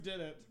Did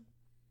it.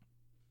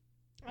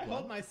 I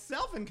hold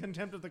myself in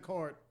contempt of the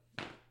court.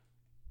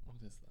 What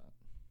is that?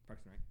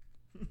 Parks and Rec.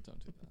 Don't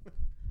do that.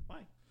 Why? I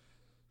had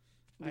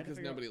to Because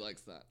figure nobody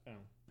likes that. Oh,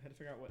 I had to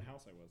figure out what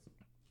house I was.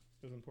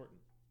 It was important.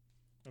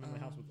 I'm in the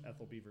house with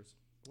Ethel Beavers.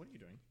 What are you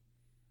doing?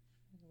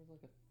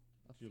 Like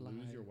Did you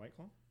lose your White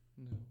Claw?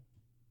 No.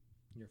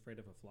 You're afraid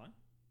of a fly?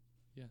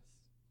 Yes.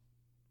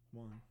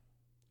 Why?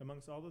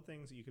 Amongst all the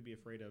things that you could be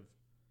afraid of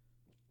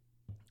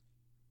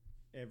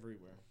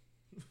everywhere.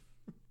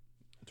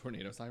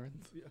 Tornado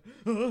sirens.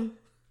 Yeah.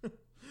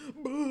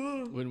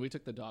 When we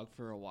took the dog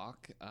for a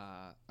walk,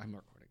 I'm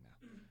recording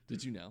now.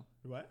 Did you know?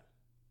 What?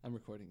 I'm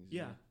recording. Did you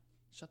Yeah. know?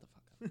 Shut the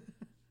fuck up.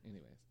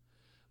 Anyways,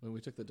 when we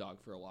took the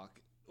dog for a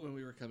walk, when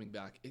we were coming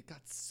back, it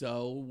got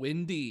so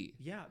windy.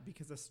 Yeah,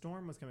 because a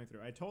storm was coming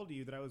through. I told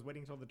you that I was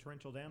waiting until the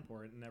torrential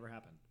downpour, and it never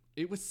happened.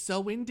 It was so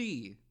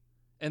windy.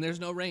 And there's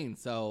no rain,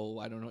 so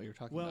I don't know what you're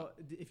talking about.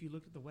 Well, if you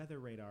looked at the weather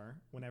radar,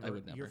 whenever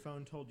would never. your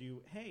phone told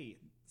you, hey,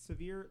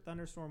 severe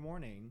thunderstorm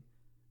warning,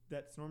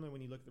 that's normally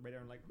when you look at the radar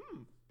and like,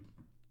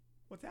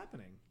 what's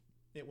happening?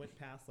 It went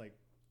past like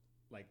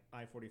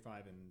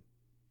I-45 and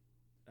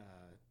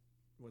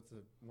what's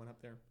the one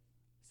up there?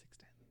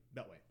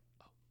 610. Beltway.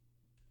 Oh.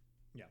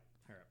 Yeah,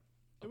 higher up.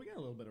 Oh, we got a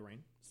little bit of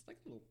rain. Just like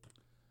a little,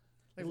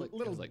 It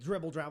was like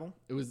dribble drabble.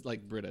 It was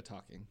like Britta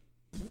talking.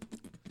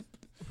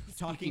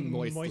 Talking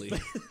moistly.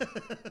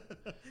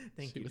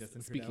 Thank you,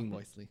 Justin Speaking Trudeau.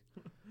 moistly.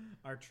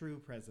 Our true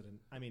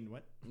president. I mean,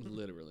 what?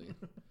 Literally.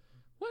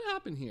 What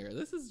happened here?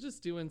 This is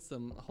just doing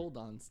some hold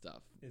on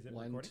stuff. Is it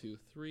 1, recording? 2,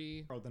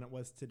 3. Oh, than it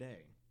was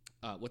today.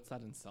 What's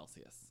that in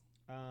Celsius?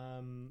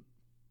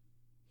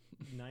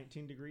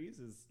 19 degrees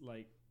is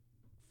like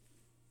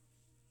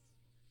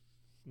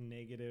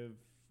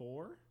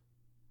 -4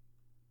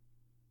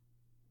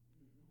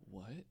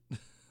 What?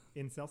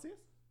 in Celsius.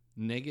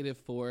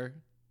 -4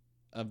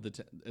 of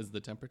is the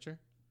temperature?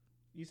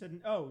 You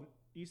said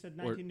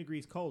 19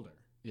 degrees colder.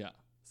 Yeah.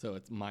 So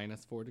it's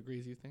 -4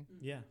 degrees, you think?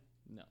 Yeah.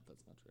 No,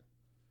 that's not true.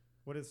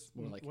 What is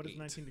More like what is 8.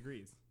 19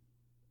 degrees?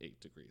 8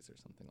 degrees or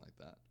something like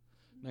that.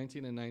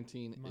 19 and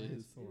 19 Minus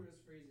is 4. It's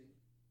freezing.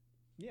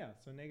 Yeah,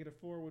 so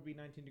 -4 would be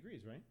 19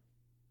 degrees, right?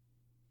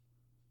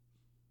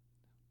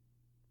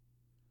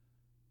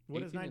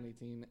 What is 18 and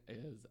 18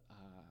 is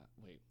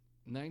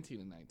 19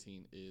 and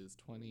 19 is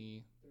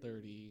 20,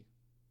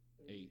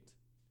 38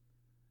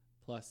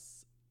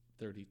 plus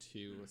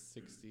 32 is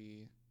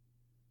 60,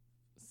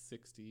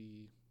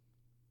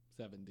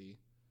 70.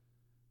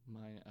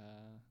 Why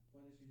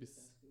don't you just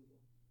ask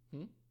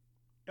Google?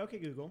 Okay,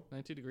 Google.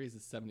 92 degrees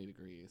is 70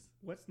 degrees.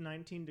 What's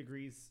 19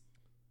 degrees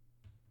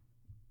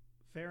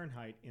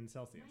Fahrenheit in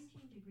Celsius?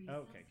 19 degrees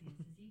Okay.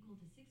 Celsius is equal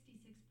to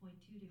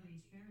 66.2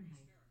 degrees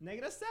Fahrenheit.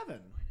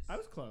 -7. I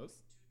was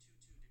close.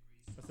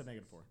 I said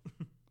 -4.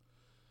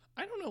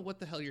 I don't know what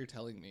the hell you're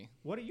telling me.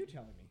 What are you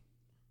telling me?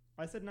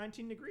 I said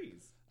 19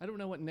 degrees. I don't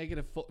know what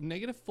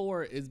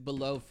 -4 is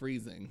below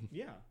freezing.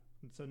 Yeah.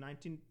 So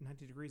 19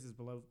 degrees is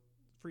below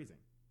freezing.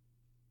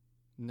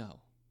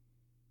 No.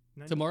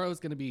 19 Tomorrow is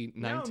going to be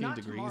 19 no, not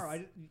degrees.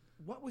 Tomorrow.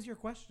 What was your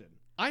question?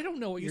 I don't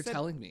know what You you're said-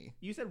 telling me.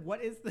 You said,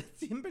 what is the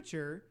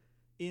temperature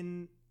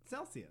in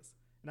Celsius?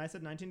 And I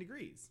said 19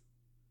 degrees.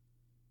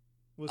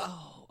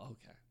 Oh,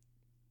 okay.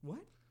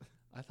 What?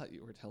 I thought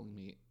you were telling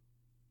me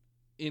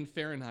in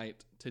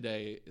Fahrenheit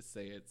today,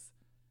 say it's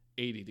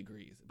 80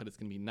 degrees, but it's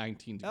going to be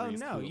 19 Oh, degrees.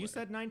 no. cooler. You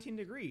said 19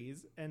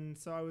 degrees. And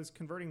so I was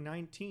converting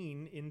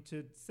 19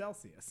 into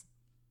Celsius.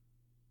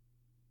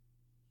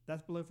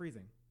 That's below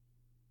freezing.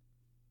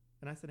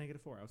 And I said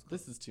 -4. I was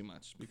close. This is too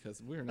much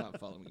because we're not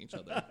following each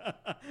other.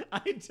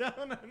 I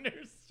don't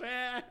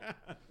understand.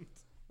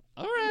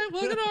 All right,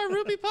 welcome to our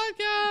Ruby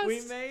podcast.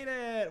 We made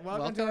it.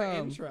 Welcome to our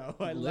intro.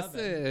 I love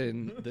it.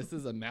 Listen, this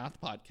is a math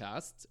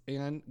podcast,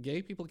 and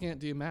gay people can't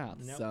do math.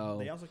 Nope, So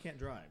they also can't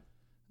drive.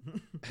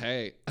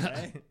 hey,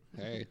 Hey.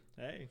 hey,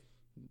 Hey.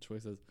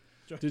 choices.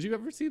 Did you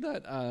ever see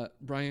that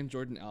Brian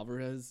Jordan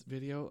Alvarez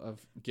video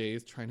of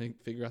gays trying to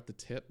figure out the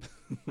tip?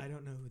 I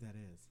don't know who that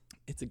is.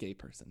 It's a gay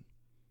person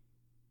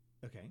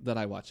Okay. that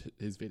I watch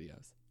his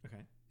videos.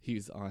 Okay.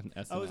 He's on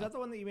SNL. Oh, is that the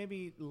one that you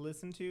maybe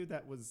listened to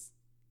that was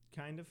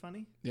kind of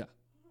funny? Yeah.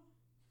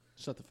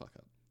 Shut the fuck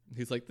up.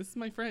 He's like, this is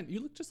my friend. You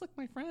look just like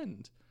my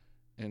friend.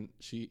 And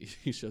he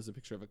shows a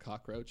picture of a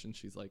cockroach, and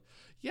she's like,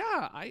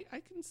 yeah,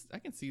 I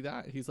can see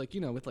that. He's like,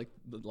 with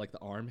like the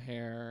arm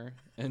hair,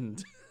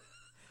 and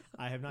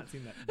I have not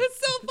seen that. it's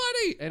so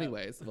funny.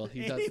 Anyways, well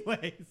he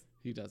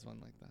does one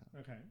like that.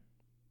 Okay.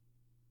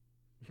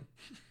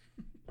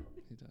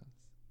 He does.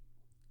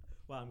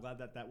 Well, I'm glad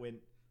that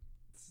went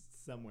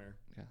somewhere.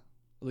 Yeah.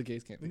 Well, the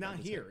gays can't. figure Not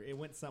out the here. tip. It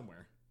went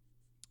somewhere.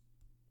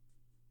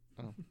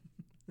 Oh.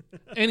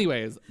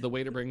 Anyways, the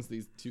waiter brings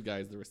these two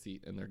guys the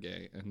receipt, and they're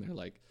gay, and they're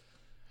like,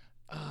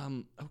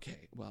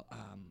 okay, well,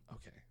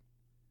 okay.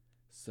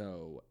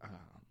 So,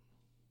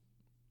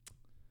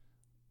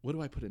 what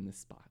do I put in this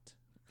spot?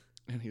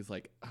 And he's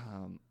like,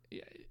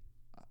 yeah,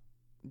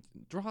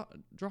 draw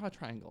a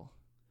triangle.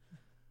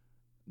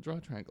 Draw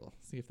a triangle.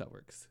 See if that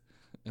works.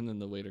 And then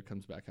the waiter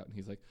comes back out, and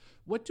he's like,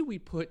 what do we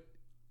put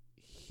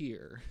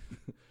here?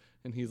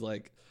 And he's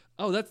like,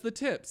 oh, that's the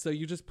tip. So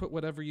you just put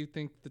whatever you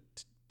think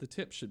the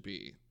tip should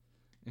be.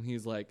 And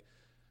he's like,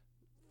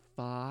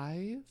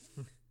 5?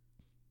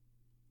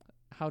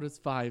 How does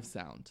 5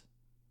 sound?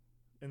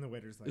 And the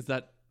waiter's like, Is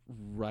that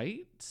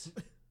right?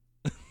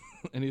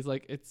 And he's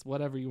like, it's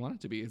whatever you want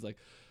it to be. He's like,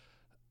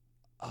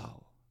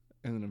 oh.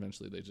 And then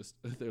eventually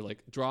they're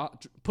like,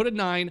 put a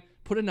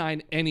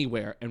 9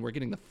 anywhere, and we're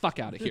getting the fuck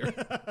out of here.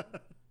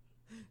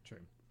 True.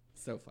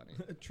 So funny.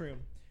 True.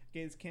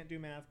 Gays can't do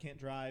math, can't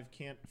drive,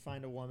 can't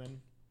find a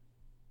woman.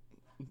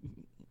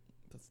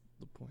 That's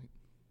the point.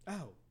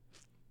 Oh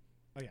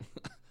yeah.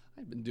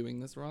 I've been doing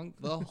this wrong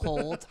the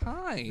whole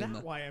time.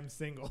 That's why I'm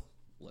single.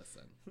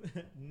 Listen.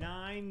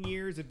 9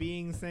 years of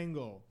being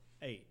single.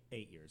 8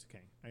 years.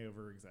 Okay, I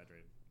over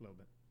exaggerated a little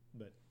bit,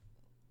 but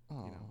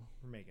Oh. you know,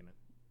 we're making it.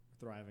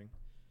 We're thriving.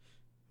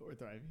 We're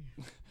thriving.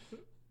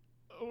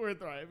 We're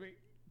thriving.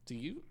 Do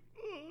you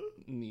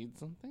need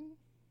something?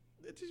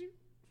 Did you?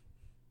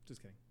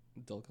 Just kidding.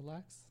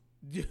 Dulcolax?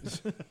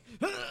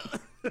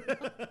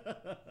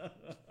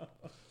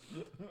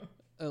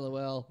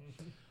 LOL.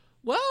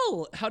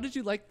 Well, how did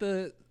you like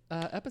the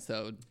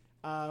episode?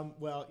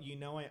 Well, you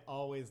know I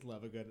always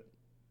love a good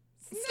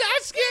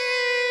Snatch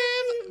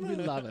game! We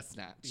love a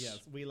snatch. Yes,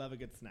 we love a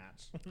good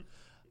snatch.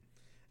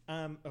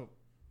 Oh,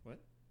 what?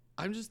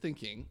 I'm just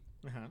thinking,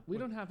 Uh-huh. we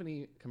don't have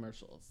any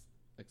commercials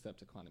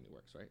except Economy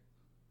Works, right?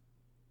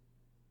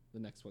 The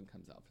next one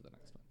comes out for the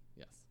next one.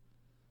 Yes.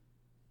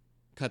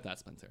 Cut that,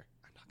 Spencer.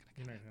 I'm not going to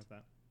You're cut not it. gonna have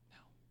that. No.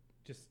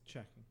 Just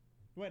checking.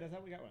 Wait, I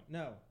thought we got one.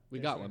 No. We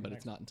There's got one one, but next.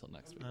 it's not until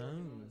next week. I'm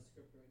working Oh. on a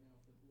script right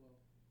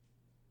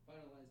now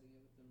finalizing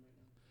it with them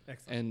right now.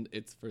 Excellent. And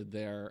it's for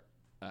their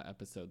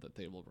episode that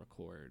they will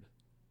record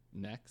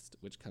next,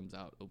 which comes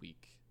out a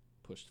week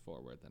pushed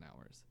forward than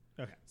ours.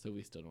 Okay. So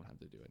we still don't have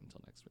to do it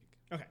until next week.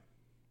 Okay.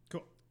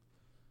 Cool.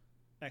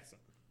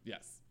 Excellent.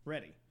 Yes.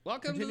 Ready.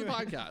 Welcome to the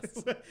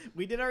podcast.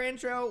 We did our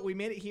intro. We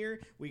made it here.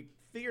 We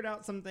figured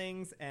out some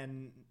things,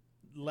 and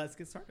let's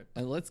get started.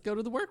 And let's go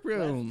to the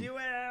workroom. Let's do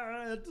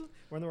it.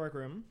 We're in the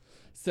workroom.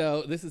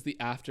 So this is the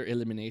after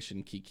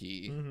elimination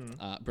Kiki.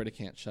 Mm-hmm. Britta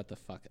can't shut the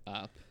fuck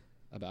up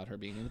about her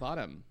being in the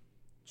bottom.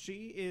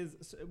 She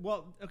is,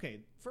 well, okay,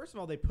 first of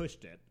all, they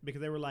pushed it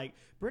because they were like,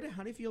 Britta,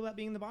 how do you feel about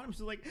being in the bottom?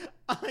 She's like,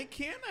 I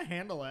can't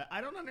handle it. I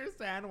don't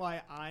understand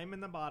why I'm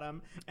in the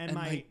bottom and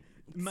my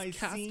scene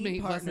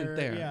castmate partner wasn't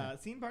there. Yeah,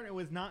 scene partner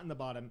was not in the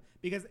bottom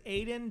because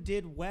Aiden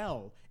did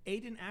well.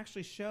 Aiden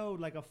actually showed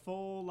like a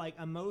full like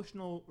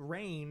emotional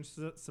range,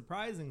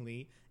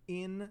 surprisingly,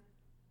 in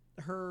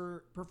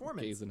her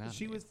performance. Grey's Anatomy.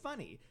 She was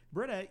funny.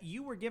 Britta,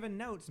 you were given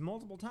notes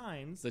multiple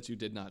times. That you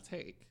did not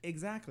take.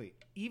 Exactly.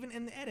 Even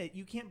in the edit,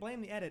 you can't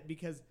blame the edit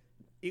because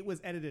it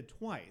was edited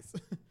twice.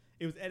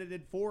 It was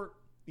edited for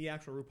the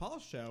actual RuPaul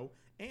show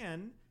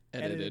and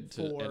Edited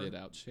to for, edit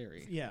out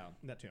Sherry. Yeah,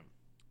 that too.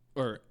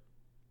 Or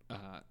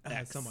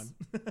X. Someone.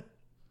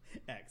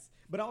 X.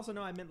 But also,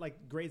 no, I meant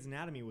like Grey's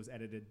Anatomy was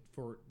edited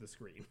for the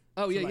screen.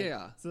 Oh, yeah, like,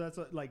 yeah. So that's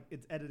what, like,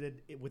 it's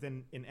edited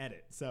within an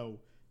edit. So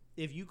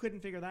if you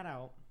couldn't figure that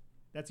out,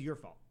 that's your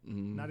fault,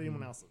 not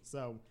anyone else's.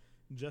 So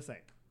just say.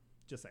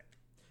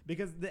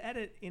 Because the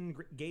edit in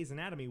Grey's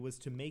Anatomy was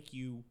to make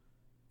you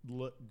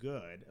look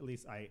good. At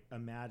least I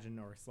imagine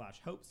or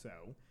 / hope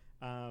so.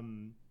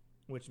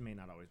 Which may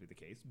not always be the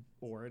case,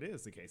 or it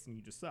is the case and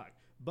you just suck.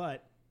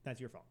 But that's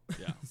your fault.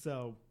 Yeah.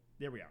 So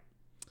there we are.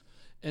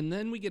 And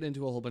then we get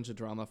into a whole bunch of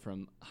drama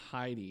from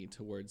Heidi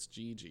towards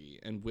Gigi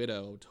and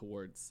Widow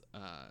towards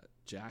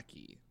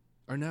Jackie.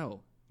 Or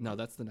no,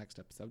 that's the next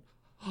episode.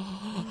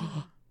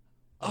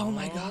 Oh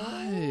my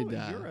God.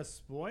 You're a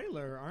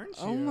spoiler, aren't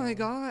you? Oh my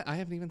God. I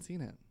haven't even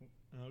seen it.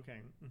 Okay.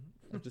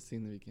 I've just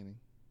seen the beginning.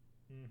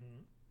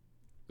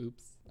 Mm-hmm.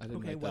 Oops. I didn't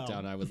Okay, write that well.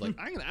 down. I was like,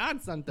 I'm going to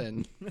add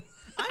something. I'm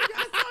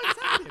so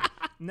excited.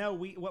 No,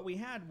 what we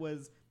had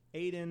was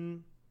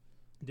Aiden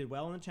did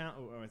well in the challenge.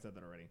 Oh, I said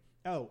that already.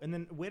 Oh, and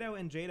then Widow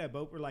and Jada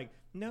both were like,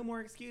 no more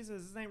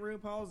excuses. This ain't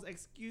RuPaul's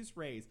excuse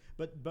raise.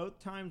 But both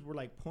times were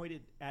like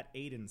pointed at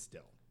Aiden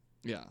still.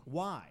 Yeah.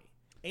 Why?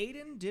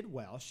 Aiden did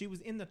well. She was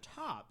in the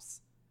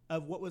tops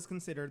of what was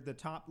considered the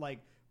top,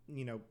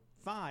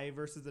 5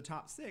 versus the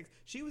top 6.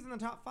 She was in the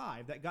top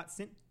 5 that got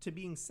sent to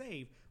being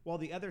saved while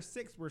the other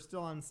 6 were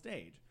still on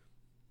stage.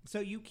 So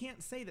you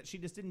can't say that she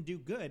just didn't do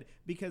good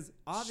because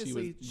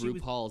obviously she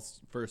was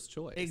RuPaul's first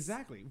choice.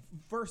 Exactly.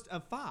 First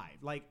of 5.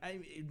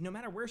 No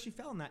matter where she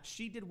fell in that,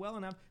 she did well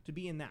enough to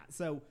be in that.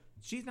 So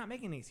she's not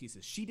making any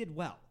excuses. She did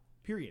well.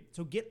 Period.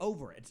 So get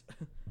over it.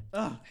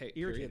 Ugh, Hey,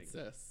 irritating.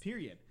 period, sis.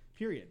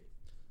 Period.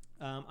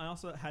 I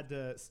also had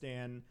to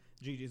stand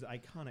Gigi's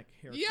iconic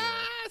hair. Yes,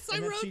 I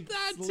And then wrote she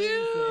that slings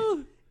too.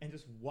 it And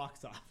just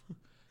walks off.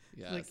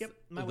 Yes. Like, yep,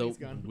 my the wig's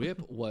gone.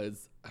 whip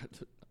was...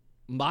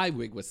 My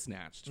wig was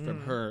snatched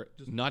from her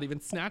not even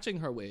snatching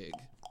her wig.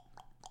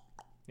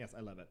 Yes, I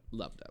love it.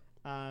 Loved it.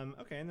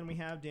 Okay, and then we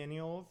have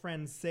Daniel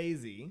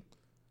Franzese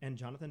and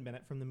Jonathan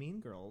Bennett from the Mean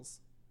Girls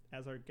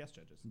as our guest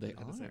judges. They I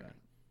had to say are. that.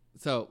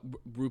 So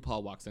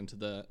RuPaul walks into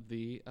the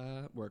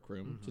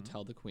workroom to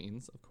tell the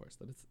queens, of course,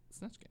 that it's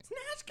Snatch Game.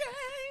 Snatch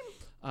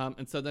game!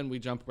 And so then we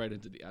jump right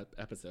into the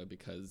episode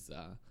because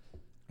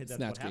That's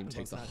Snatch what Game happens on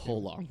takes a Snatch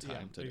whole Game. long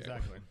time to do.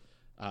 Exactly.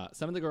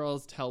 Some of the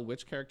girls tell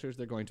which characters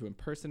they're going to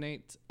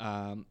impersonate,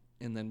 and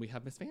then we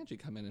have Miss Vanjie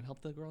come in and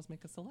help the girls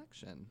make a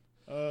selection.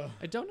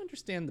 I don't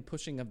understand the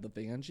pushing of the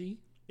Vanjie.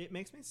 It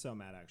makes me so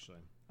mad, actually.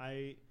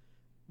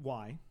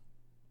 Why?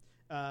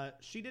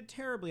 She did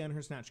terribly on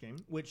her Snatch Game,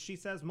 which she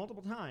says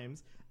multiple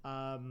times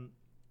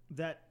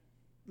that,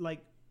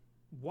 like,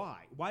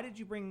 why? Why did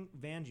you bring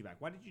Vanjie back?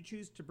 Why did you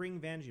choose to bring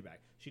Vanjie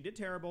back? She did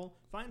terrible.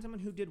 Find someone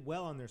who did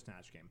well on their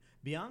Snatch Game.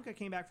 Bianca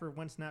came back for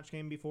one Snatch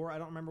Game before. I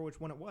don't remember which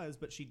one it was,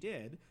 but she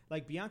did.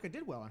 Like, Bianca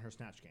did well on her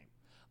Snatch Game.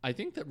 I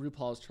think that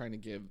RuPaul is trying to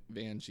give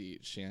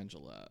Vanjie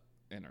Shangela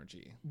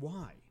energy.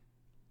 Why?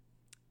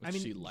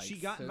 Which she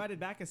got invited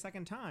back a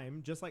second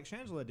time, just like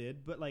Shangela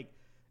did, but, like,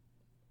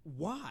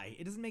 why?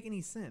 It doesn't make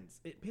any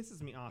sense. It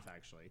pisses me off,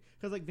 actually.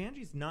 Because, like,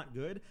 Vanjie's not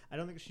good. I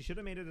don't think she should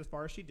have made it as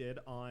far as she did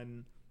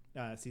on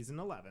season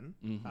 11,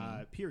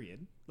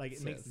 period. Like,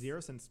 it makes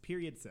zero sense,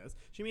 period, sis.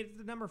 She made it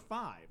to number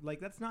 5. Like,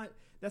 that's not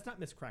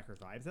Miss Cracker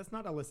vibes. That's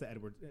not Alyssa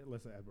Edwards.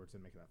 Alyssa Edwards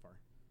didn't make it that far.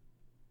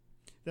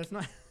 That's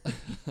not...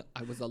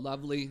 I was a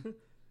lovely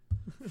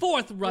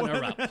 4th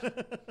runner-up.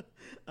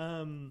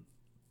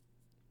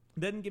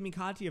 Doesn't give me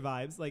Katya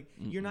vibes. Like,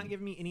 you're not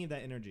giving me any of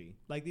that energy.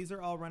 Like, these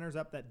are all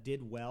runners-up that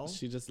did well.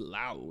 She just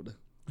loud.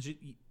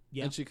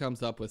 Yeah. And she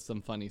comes up with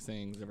some funny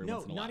sayings every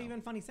once in a while. No, not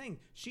even funny saying.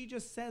 She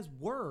just says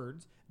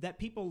words that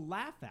people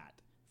laugh at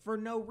for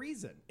no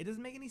reason. It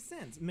doesn't make any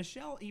sense.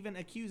 Michelle even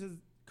accuses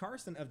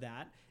Carson of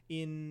that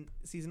in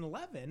season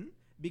 11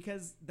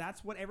 because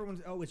that's what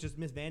everyone's... Oh, it's just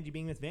Miss Vanjie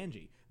being Miss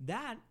Vanjie.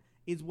 That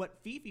is what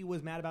Fifi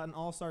was mad about in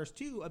All Stars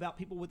 2 about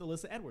people with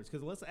Alyssa Edwards,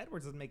 because Alyssa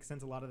Edwards doesn't make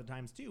sense a lot of the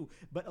times too,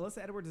 but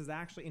Alyssa Edwards is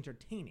actually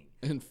entertaining.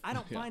 I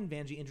don't find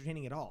Vanjie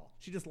entertaining at all.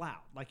 She's just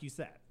loud, like you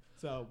said.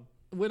 So...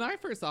 When I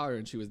first saw her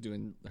and she was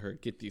doing her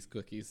get these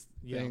cookies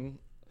thing,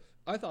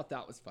 I thought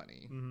that was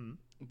funny. Mm-hmm.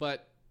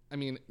 But, I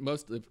mean,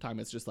 most of the time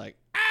it's just like,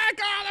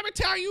 girl, let me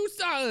tell you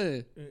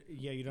something.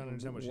 Yeah, you don't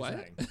understand what she's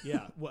saying.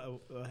 Yeah.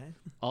 What?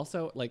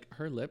 Also, like,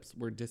 her lips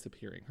were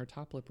disappearing. Her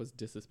top lip was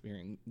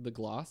disappearing. The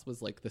gloss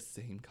was, like, the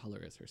same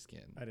color as her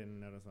skin. I didn't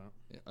notice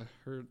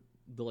that.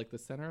 The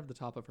center of the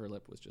top of her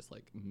lip was just,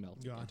 like,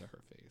 melting into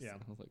her face. Yeah.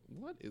 I was like,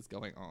 what is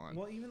going on?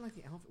 Well, even, like,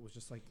 the outfit was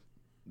just, like...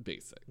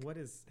 Basic. What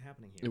is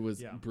happening here? It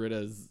was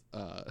Britta's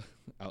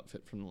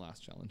outfit from the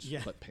last challenge.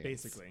 Yeah, but pants.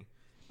 basically.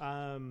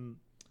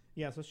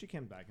 So she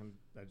came back, and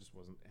I just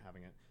wasn't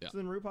having it. Yeah. So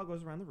then RuPaul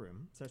goes around the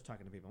room, starts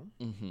talking to people.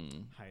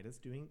 Mm-hmm.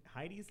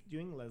 Heidi's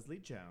doing Leslie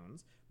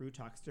Jones. Ru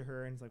talks to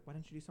her, and he's like, why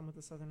don't you do something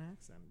with a southern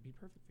accent? It'd be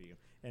perfect for you.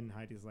 And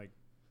Heidi's like,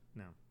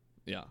 no.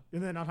 Yeah.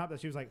 And then on top of that,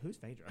 she was like, who's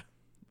Phaedra?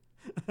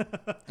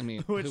 I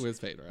mean, who is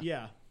Phaedra?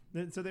 Yeah.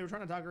 So they were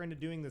trying to talk her into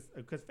doing this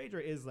because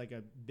Phaedra is like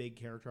a big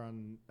character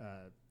on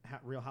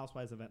Real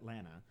Housewives of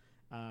Atlanta,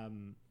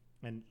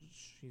 and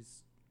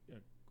she's a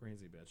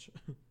crazy bitch.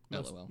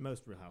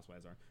 most Real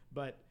Housewives are,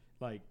 but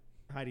like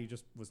Heidi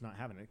just was not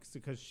having it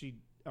because she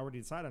already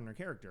decided on her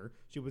character.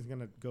 She was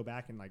gonna go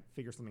back and like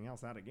figure something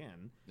else out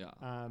again. Yeah.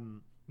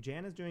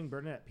 Jan is doing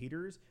Bernadette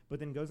Peters, but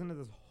then goes into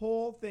this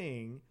whole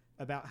thing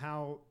about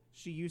how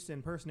she used to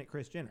impersonate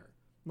Kris Jenner.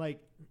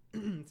 Like,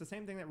 it's the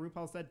same thing that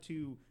RuPaul said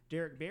to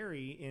Derek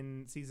Barry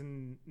in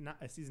season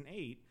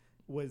 8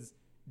 was,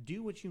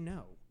 do what you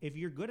know. If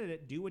you're good at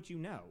it, do what you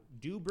know.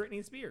 Do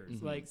Britney Spears.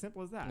 Mm-hmm. Like,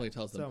 simple as that. Well, he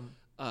tells them,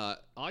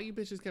 all you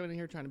bitches coming in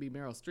here trying to be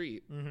Meryl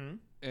Streep,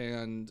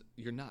 and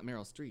you're not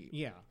Meryl Streep.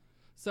 Yeah.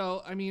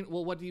 So, I mean,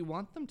 well, what do you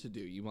want them to do?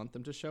 You want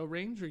them to show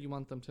range, or you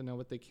want them to know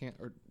what they can't,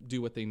 or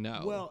do what they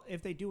know? Well,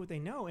 if they do what they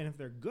know, and if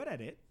they're good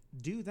at it,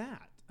 do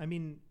that. I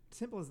mean,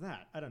 simple as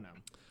that. I don't know.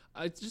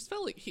 I just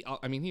felt like he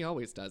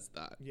always does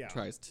that. Yeah.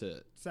 Tries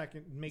to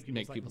make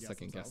people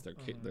second guess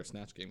their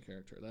Snatch Game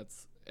character.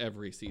 That's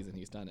every season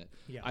he's done it.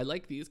 Yeah. I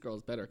like these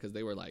girls better because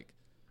they were like,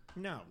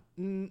 no.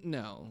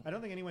 No. I don't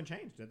think anyone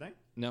changed, did they?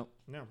 No.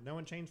 No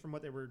one changed from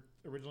what they were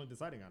originally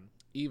deciding on.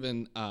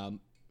 Even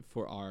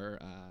for our,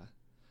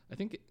 I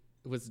think it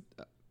was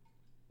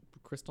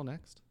Crystal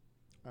next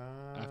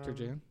after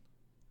Jan.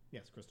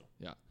 Yes, Crystal.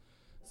 Yeah.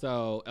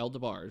 So Elle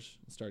DeBarge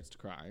starts to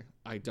cry.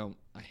 I hate that.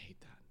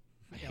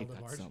 I hate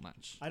that so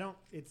much. I don't.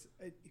 It's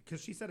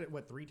because she said it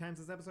 3 times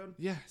this episode.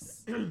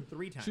 Yes,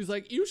 3 times. She's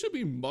like, you should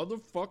be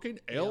motherfucking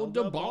Elle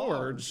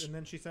DeBarge, and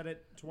then she said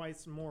it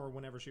twice more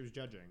whenever she was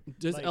judging.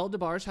 Does Elle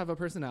DeBarge have a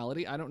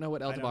personality? I don't know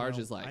what Elle DeBarge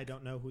is like. I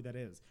don't know who that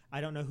is. I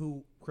don't know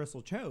who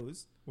Crystal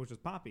chose, which was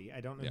Poppy. I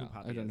don't know who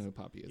Poppy is. I don't know who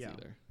Poppy is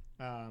either.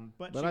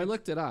 But I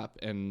looked it up,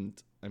 and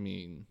I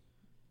mean,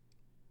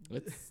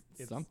 it's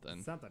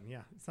something. Something,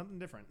 yeah, something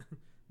different.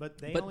 But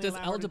does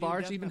Elle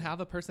DeBarge even have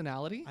a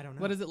personality? I don't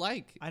know. What is it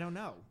like? I don't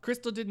know.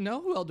 Crystal didn't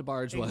know who Elle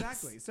DeBarge was.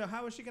 Exactly. So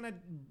how is she going to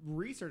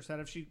research that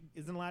if she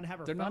isn't allowed to have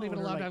her They're phone? Not even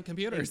allowed to have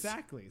computers.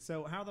 Exactly.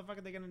 So how the fuck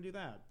are they going to do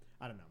that?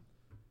 I don't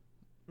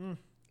know.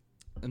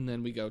 And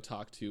then we go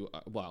talk to,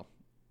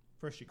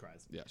 First she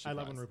cries. Yeah, I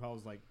love when RuPaul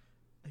was like,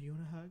 you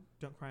want a hug?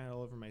 Don't cry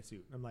all over my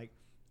suit. I'm like,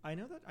 I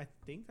know that I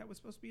think that was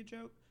supposed to be a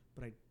joke,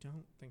 but I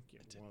don't think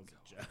it didn't was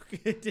go a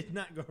joke. It did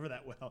not go over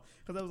that well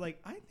because I was like,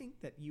 I think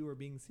that you were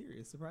being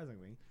serious.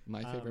 Surprisingly,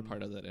 My favorite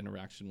part of that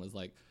interaction was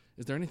like,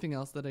 is there anything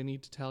else that I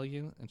need to tell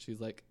you? And she's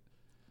like,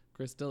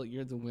 Crystal,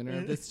 you're the winner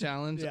of this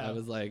challenge. Yeah. I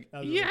was like, that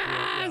was really cute.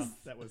 yes! Yeah,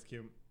 that was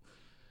cute.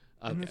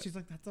 And then Okay. she's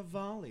like, that's a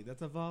volley.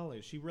 That's a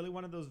volley. She really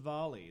wanted those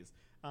volleys.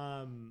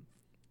 Then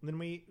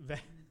we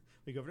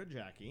go over to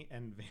Jackie,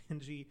 and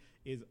Vanjie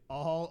is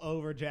all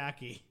over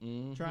Jackie,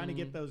 trying to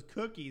get those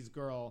cookies,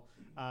 girl.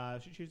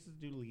 She chooses to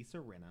do Lisa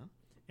Rinna,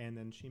 and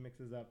then she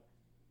mixes up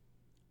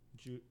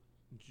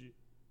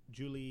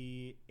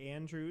Julie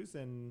Andrews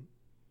and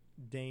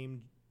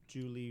Dame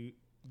Julie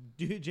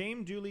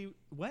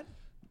what?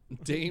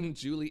 Dame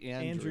Julie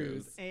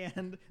Andrews.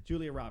 and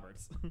Julia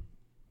Roberts.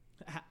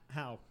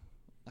 How?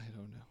 I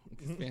don't know.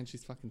 Because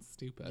Banshee's fucking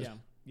stupid. Yeah.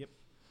 Yep.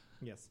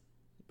 Yes.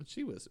 But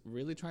she was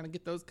really trying to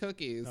get those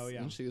cookies. Oh,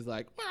 yeah. And she was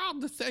like, well,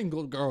 the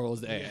single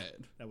girl's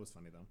dead. That was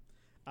funny though.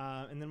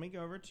 And then we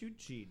go over to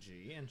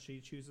Gigi, and she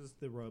chooses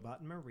the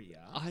robot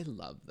Maria. I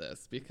love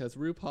this because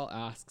RuPaul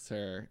asks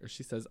her, or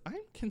she says,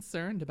 I'm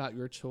concerned about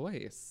your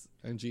choice.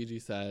 And Gigi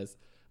says,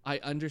 I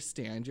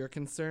understand your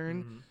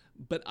concern,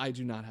 but I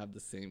do not have the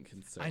same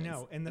concerns. I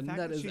know. And the fact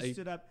that is she a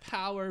stood up,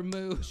 power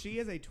move. she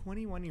is a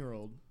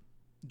 21-year-old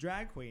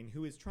drag queen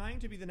who is trying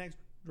to be the next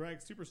drag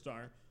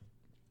superstar.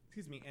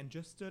 Excuse me, and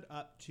just stood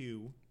up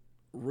to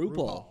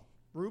RuPaul.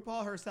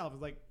 RuPaul herself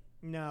is like,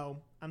 no,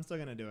 I'm still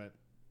gonna do it.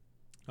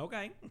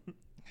 Okay.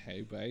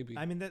 Hey, baby.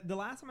 I mean, the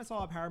last time I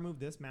saw a power move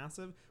this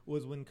massive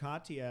was when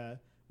Katya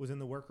was in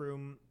the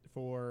workroom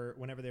for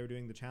whenever they were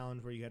doing the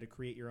challenge where you had to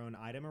create your own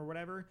item or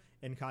whatever.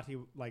 And Katya,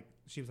 like,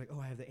 she was like, oh,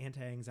 I have the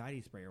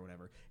anti-anxiety spray or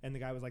whatever. And the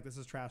guy was like, this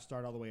is trash,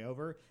 start all the way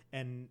over.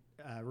 And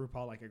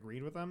RuPaul, like,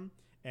 agreed with them.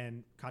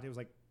 And Katya was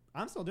like,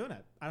 I'm still doing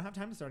it. I don't have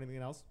time to start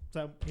anything else.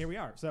 So here we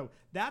are. So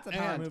that's a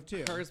power and move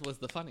too. hers was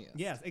the funniest.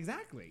 Yes,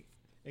 exactly.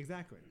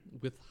 Exactly.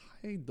 With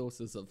high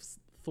doses of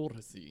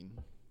thorazine.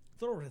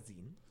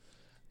 Thorazine.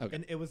 Okay.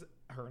 And it was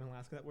her and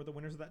Alaska that were the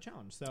winners of that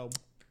challenge. So,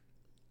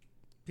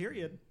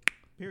 period.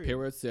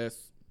 Period,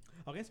 sis.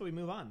 Okay, so we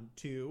move on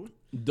to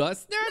The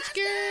Snatch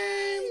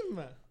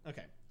Game!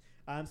 Okay.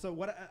 So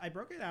what I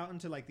broke it out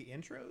into like the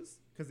intros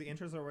because the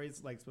intros are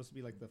always like supposed to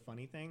be like the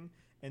funny thing,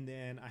 and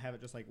then I have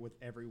it just like with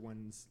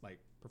everyone's like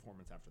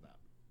performance after that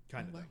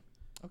kind of wow. thing.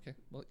 Okay,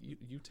 well,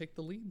 you take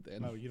the lead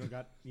then. Oh, you don't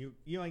got you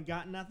ain't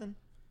got nothing.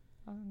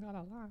 I don't got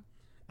a lot.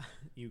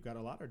 You got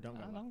a lot or don't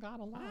got a lot? got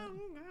a lot. I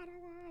don't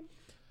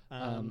got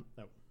a lot.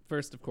 Oh.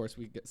 First, of course,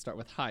 we start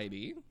with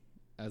Heidi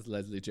as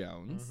Leslie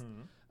Jones.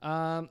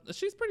 Mm-hmm.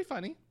 She's pretty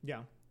funny.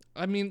 Yeah.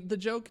 I mean, the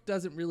joke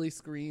doesn't really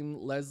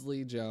scream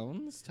Leslie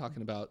Jones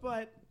talking about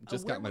But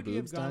just where got my would you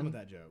have boobs gone done. with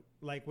that joke?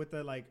 Like with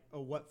the like,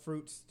 oh, what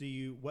fruits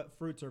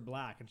are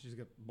black? And she's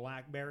got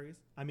blackberries.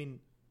 I mean,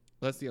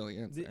 That's the only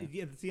answer.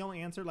 yeah, that's the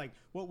only answer. Like,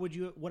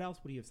 what else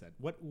would you have said?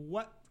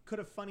 What could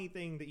a funny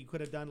thing that you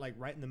could have done like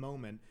right in the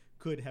moment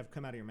could have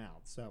come out of your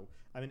mouth? So,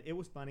 I mean, it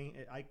was funny.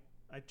 I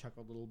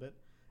chuckled a little bit.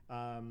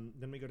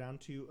 Then we go down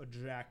to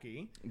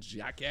Jackie.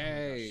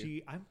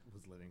 Jackie. I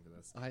was living for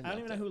this. I don't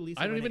even know loved who it.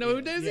 Lisa I don't Rinna even know who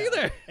it is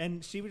either.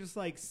 And she was just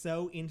like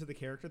so into the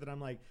character that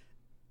I'm like,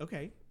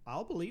 okay,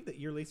 I'll believe that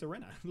you're Lisa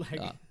Rinna. Like,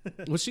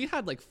 Well, she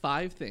had like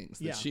 5 things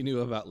that Yeah. she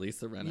knew about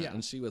Lisa Rinna, Yeah.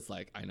 and she was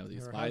like, I know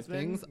these Her 5 husband,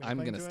 things. gonna I'm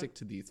cling going to to it. stick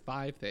to these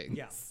 5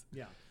 things.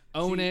 yeah.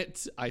 Own She-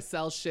 it. I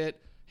sell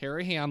shit.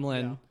 Harry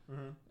Hamlin.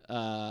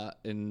 Yeah.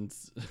 And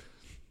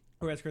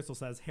Or as Crystal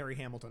says, Harry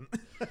Hamilton.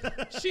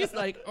 she's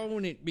like,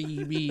 own it,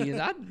 baby.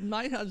 And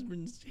my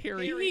husband's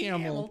Harry,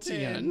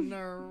 Hamilton.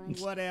 or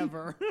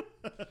whatever.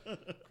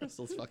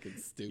 Crystal's fucking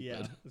stupid.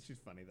 Yeah, she's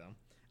funny though.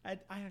 I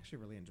actually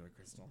really enjoy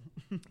Crystal.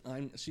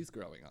 She's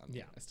growing on me.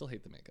 Yeah. I still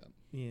hate the makeup.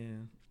 Yeah.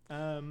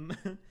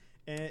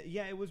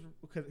 Yeah, it was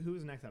who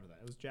was next after that?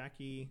 It was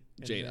Jackie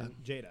and Jada. then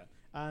Jada.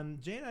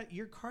 Jada,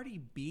 you're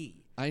Cardi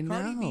B. I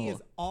Cardi B know.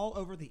 is all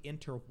over the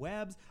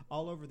interwebs,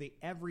 all over the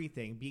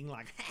everything, being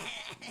like,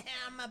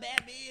 I'm a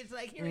bad bitch.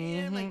 Like, here I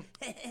am. Like,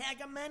 I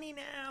got money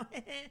now.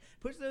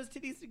 Push those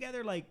titties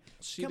together. Like,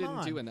 She come didn't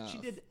on. do enough. She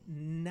did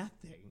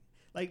nothing.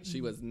 Like,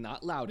 She was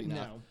not loud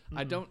enough. No.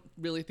 I don't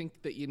really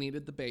think that you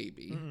needed the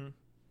baby.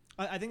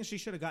 I think she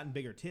should have gotten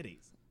bigger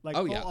titties. Like,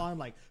 Oh, full yeah. on,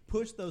 like,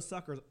 push those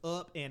suckers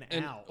up and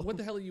And out. what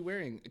the hell are you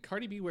wearing?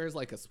 Cardi B wears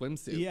like a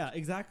swimsuit. Yeah,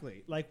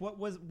 exactly. Like, what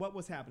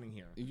was happening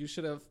here? You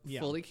should have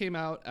Yeah. fully came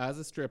out as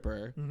a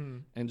stripper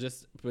and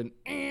just been.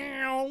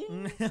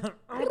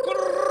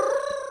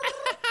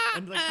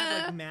 And like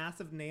have like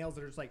massive nails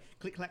that are just like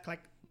click clack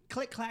clack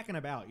click clacking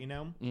about, you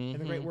know? In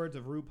the great words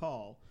of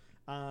RuPaul.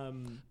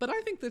 But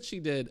I think that she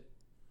did,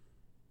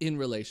 in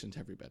relation to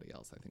everybody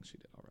else, I think she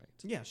did all right.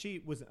 Yeah, she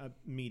was a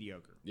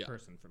mediocre Yeah.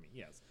 person for me.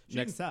 Yes, she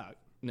Next- didn't suck.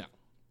 No.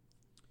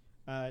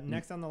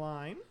 Next on the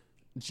line,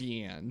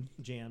 Jan.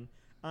 Jan.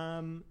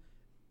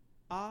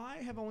 I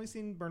have only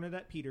seen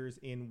Bernadette Peters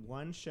in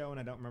one show, and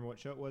I don't remember what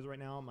show it was right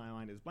now. My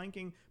mind is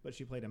blanking. But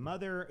she played a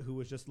mother who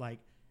was just like,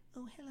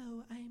 "Oh,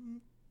 hello,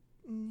 I'm."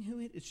 Who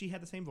it? She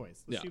had the same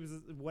voice. Yeah. She was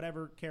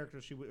whatever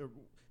character she was.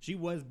 She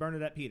was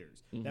Bernadette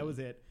Peters. That was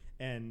it.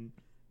 And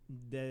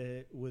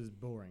that was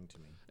boring to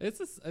me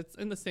It's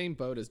in the same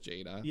boat as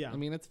Jada. Yeah. I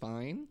mean, it's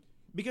fine.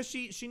 because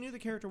she knew the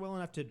character well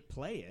enough to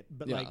play it,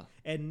 but Yeah. like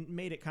and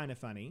made it kind of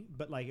funny,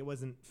 but like it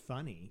wasn't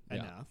funny Yeah.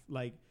 enough.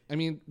 Like I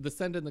mean, the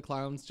send in the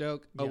clowns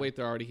joke. Oh, Yeah. wait,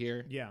 they're already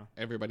here. yeah,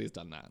 Everybody's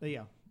done that.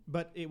 yeah.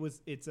 But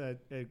it's a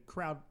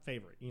crowd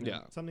favorite, you know,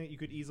 Yeah. something that you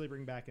could easily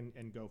bring back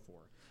and go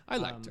for. I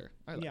liked her.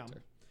 I liked yeah.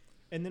 her.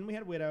 And then we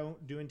had Widow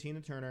doing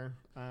Tina Turner.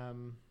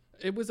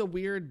 It was a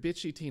weird,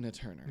 bitchy Tina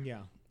Turner.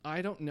 Yeah.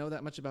 I don't know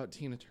that much about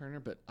Tina Turner,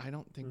 but I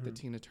don't think that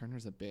Tina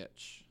Turner's a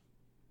bitch.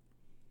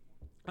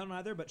 I don't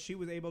either, but she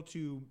was able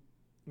to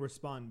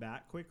respond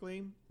back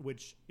quickly,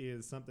 which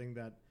is something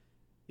that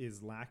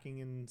is lacking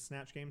in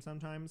Snatch Game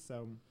sometimes.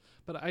 So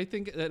But I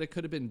think that it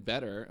could have been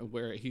better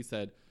where he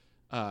said,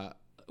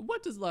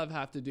 what does love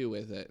have to do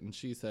with it? And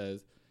she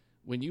says,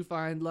 when you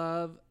find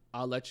love,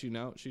 I'll let you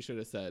know. She should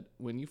have said,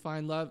 when you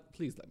find love,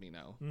 please let me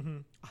know.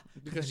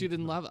 Because she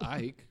didn't love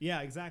Ike.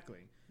 yeah,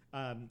 exactly.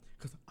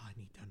 Because I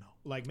need to know.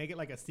 Like make it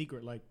like a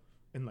secret, like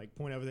and like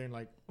point over there and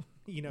like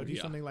do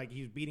Yeah. something like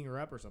he's beating her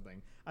up or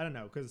something. I don't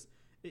know because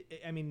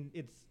I mean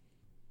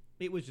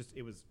it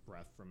was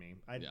rough for me.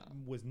 I Yeah.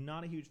 was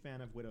not a huge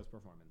fan of Widow's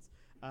performance.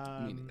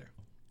 Me neither.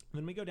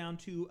 Then we go down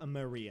to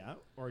Maria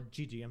or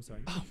Gigi. I'm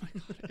sorry. Oh my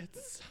God,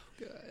 it's so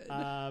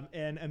good.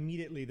 And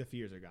immediately the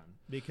fears are gone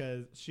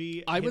because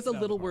she. I hits was a it out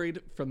of little the park.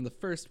 worried from the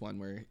first one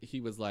where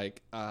he was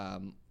like,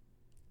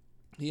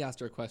 he asked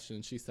her a question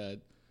and she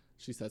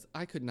says,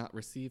 I could not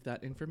receive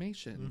that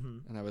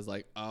information. And I was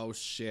like, oh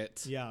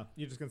shit. Yeah,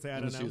 you're just gonna say I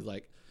And don't know. she's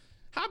like,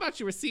 how about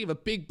you receive a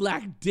big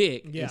black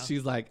dick? Yeah. And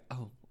she's like,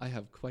 oh, I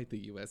have quite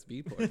the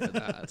USB port for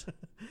that.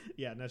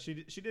 Yeah, no, she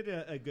did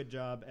a good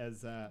job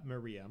as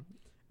Maria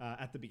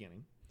at the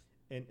beginning,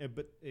 and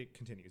but it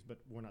continues. But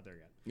we're not there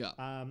yet.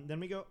 Yeah. Then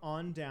we go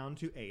on down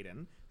to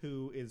Aiden,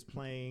 who is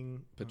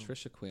playing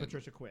Patricia Quinn.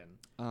 Patricia Quinn.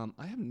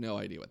 I have no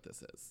idea what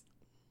this is.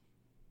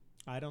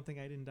 I don't think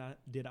Aiden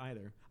did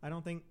either. I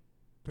don't think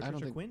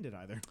Patricia Quinn did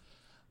either.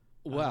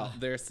 Well,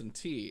 there's some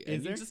tea. And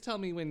is you there? just tell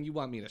me when you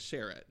want me to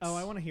share it. Oh,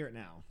 I want to hear it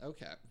now.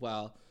 Okay.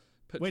 Well,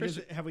 Wait,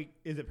 Patricia,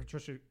 is it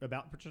Patricia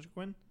about Patricia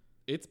Quinn?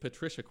 it's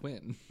Patricia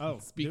Quinn. Oh,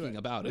 speaking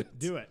about it.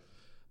 Do it.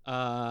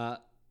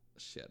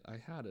 Shit, I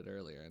had it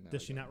earlier. And now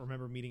Does I she don't. not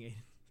remember meeting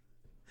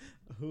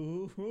Aiden?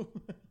 Ooh.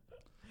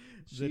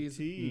 The She's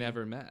tea.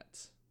 never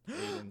met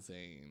Aiden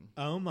Zane.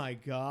 Oh my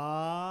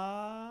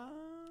god.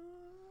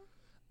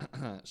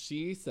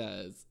 She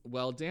says,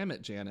 well, damn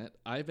it, Janet.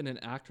 I've been an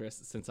actress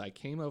since I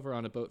came over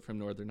on a boat from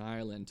Northern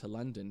Ireland to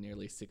London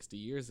nearly 60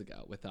 years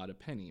ago without a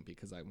penny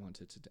because I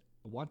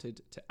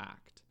wanted to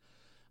act.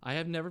 I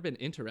have never been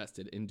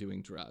interested in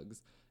doing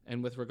drugs,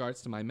 and with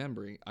regards to my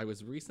memory, I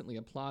was recently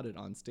applauded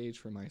on stage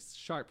for my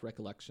sharp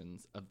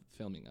recollections of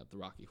filming of the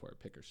Rocky Horror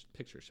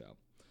Picture Show.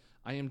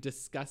 I am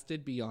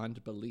disgusted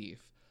beyond belief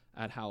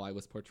at how I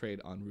was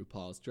portrayed on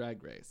RuPaul's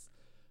Drag Race.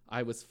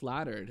 I was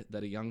flattered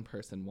that a young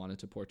person wanted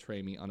to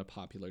portray me on a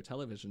popular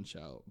television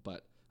show,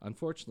 but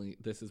unfortunately,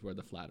 this is where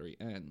the flattery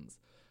ends.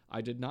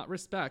 I did not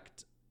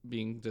respect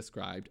being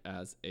described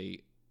as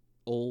a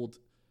old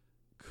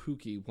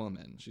kooky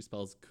woman. She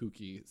spells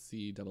kooky,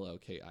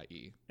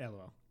 Cookie.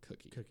 LOL.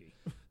 Cookie.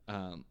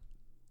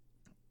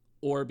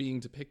 Or being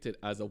depicted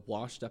as a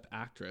washed-up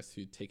actress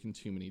who'd taken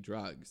too many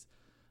drugs.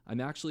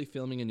 I'm actually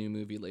filming a new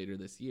movie later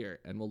this year,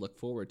 and we'll look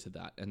forward to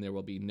that, and there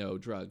will be no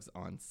drugs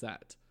on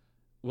set.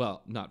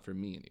 Well, not for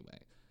me anyway.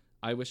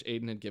 I wish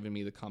Aiden had given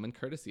me the common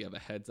courtesy of a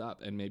heads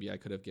up, and maybe I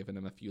could have given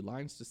him a few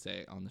lines to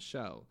say on the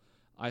show.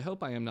 I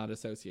hope I am not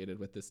associated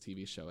with this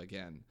TV show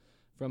again.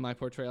 From my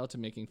portrayal to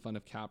making fun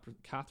of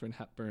Katharine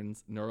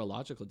Hepburn's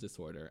neurological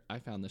disorder, I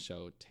found the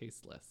show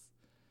tasteless.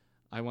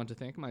 I want to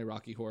thank my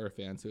Rocky Horror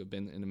fans who have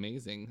been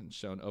amazing and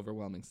shown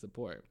overwhelming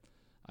support.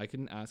 I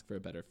couldn't ask for a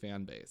better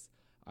fan base.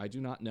 I do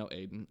not know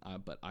Aiden,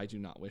 but I do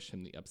not wish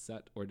him the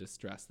upset or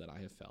distress that I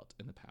have felt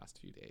in the past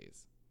few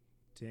days.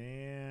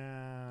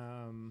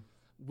 Damn.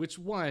 Which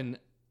one?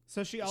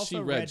 So she also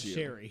She read read you.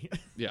 Sherry,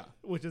 Yeah.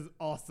 which is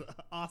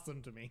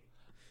awesome to me.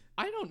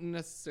 I don't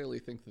necessarily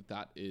think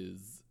that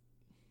is...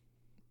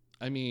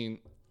 I mean,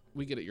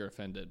 we get it, you're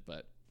offended,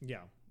 but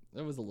Yeah.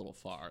 that was a little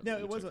far. No, that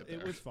it you was took it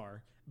there. was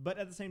far, but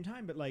at the same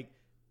time, but like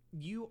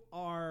you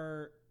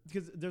are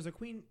because there's a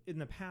queen in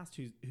the past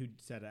who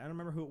said it. I don't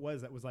remember who it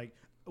was that was like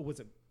was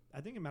it?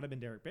 I think it might have been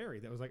Derek Barry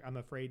that was like I'm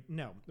afraid.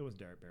 No, it was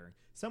Derek Barry.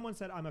 Someone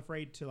said I'm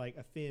afraid to like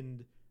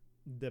offend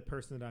the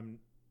person that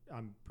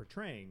I'm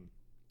portraying,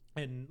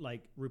 and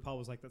like RuPaul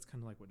was like that's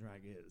kind of like what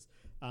drag is.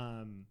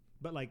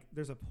 But like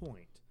there's a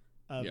point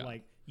of Yeah.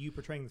 like you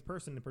portraying this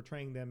person and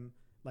portraying them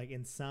like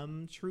in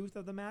some truth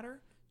of the matter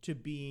to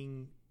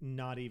being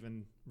not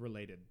even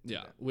related to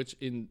Yeah, that. which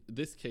in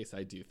this case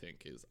I do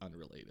think is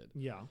unrelated.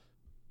 Yeah.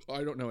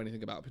 I don't know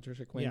anything about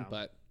Patricia Quinn, Yeah.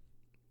 but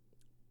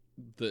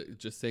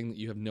just saying that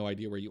you have no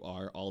idea where you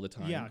are all the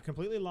time. Yeah,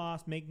 completely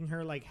lost, making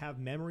her like have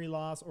memory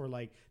loss or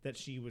like that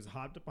she was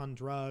hopped up on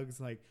drugs.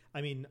 Like,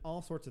 I mean,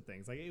 all sorts of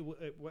things. Like,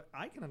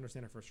 I can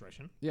understand her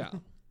frustration. Yeah.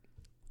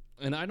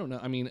 And I don't know.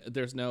 I mean,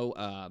 there's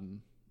no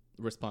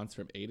response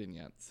from Aiden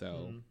yet.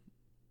 So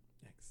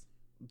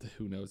Yikes.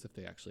 who knows if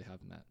they actually have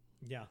met.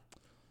 Yeah.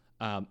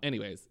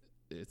 Anyways,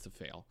 it's a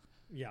fail.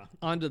 Yeah.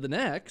 On to the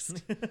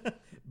next.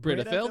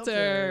 Britta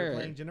Filter.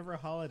 playing Jennifer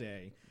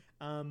Holliday.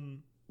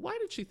 Why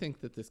did she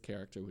think that this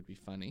character would be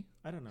funny?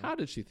 I don't know. How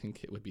did she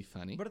think it would be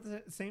funny? But at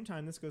the same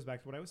time, this goes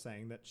back to what I was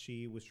saying, that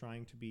she was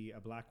trying to be a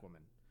black woman.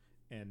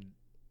 And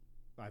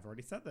I've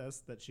already said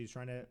this, that she's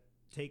trying to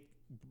take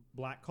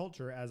black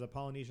culture as a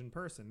Polynesian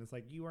person. It's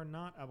like, you are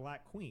not a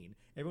black queen.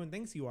 Everyone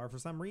thinks you are for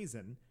some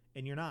reason,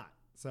 and you're not.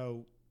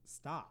 So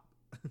stop.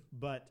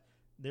 But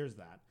there's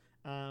that.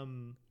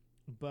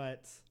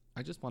 But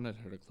I just wanted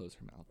her to close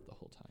her mouth the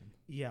whole time.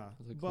 yeah.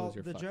 was like, Well, close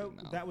your the fucking joke,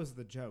 mouth. that was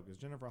the joke, is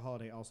Jennifer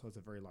Holliday also has a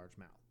very large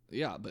mouth.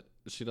 Yeah, but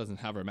she doesn't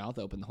have her mouth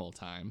open the whole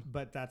time.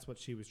 But that's what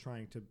she was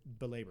trying to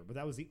belabor. But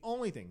that was the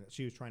only thing that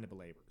she was trying to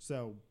belabor.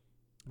 So,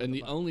 And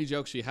the only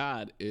joke she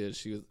had is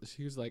she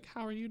was like,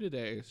 "How are you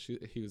today?"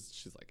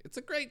 She's like, "It's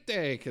a great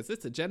day because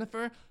it's a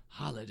Jennifer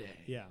Holiday."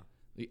 yeah.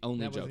 The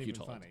only That joke wasn't you even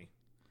told.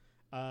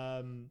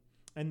 funny.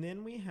 And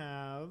then we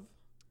have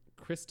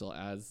Crystal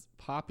as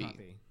Poppy.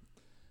 Poppy.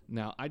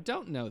 Now I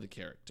don't know the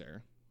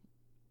character,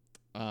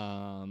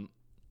 and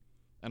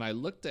I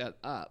looked it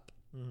up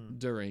Mm-hmm.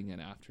 during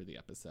and after the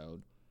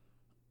episode,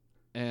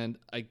 and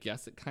I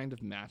guess it kind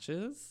of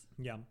matches.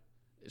 Yeah.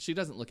 She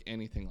doesn't look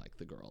anything like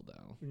the girl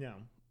though. No.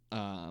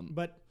 Um,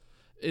 But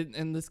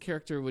and this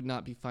character would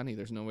not be funny.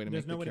 There's no way to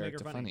there's make no the way to make her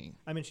character funny. funny.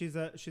 I mean, she's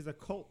a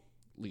cult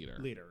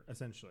Leader.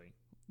 essentially.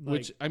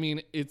 Which, I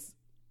mean, it's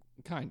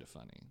kind of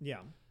funny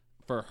yeah.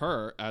 for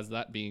her as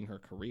that being her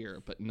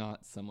career, but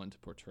not someone to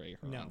portray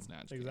her No. on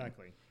Snatch Game.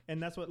 Exactly.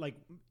 And that's what, like,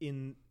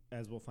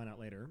 as we'll find out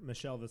later,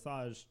 Michelle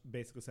Visage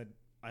basically said,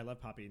 "I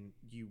love Poppy, and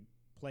you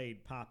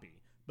played Poppy,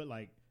 but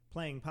like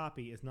playing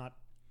Poppy is not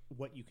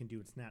what you can do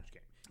in Snatch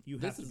Game. You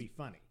have to be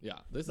funny." Yeah,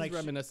 this Like is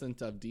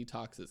reminiscent of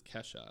Detox's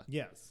Kesha,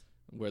 Yes.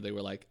 where they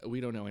were like, "We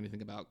don't know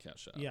anything about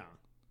Kesha. Yeah.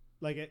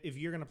 Like, if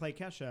you're gonna play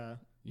Kesha,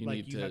 You like,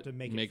 need you to have to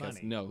make it us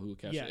funny. know who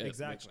Kesha Yeah, is."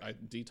 exactly. Which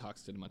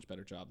Detox did a much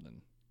better job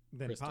than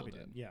Than Crystal Poppy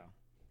did. did. Yeah.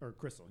 Or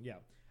Crystal. Yeah.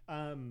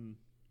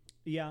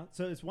 Yeah.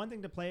 So it's one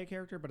thing to play a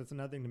character, but it's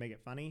another thing to make it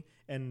funny.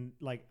 And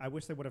like, I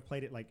wish they would have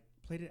played it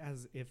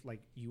as if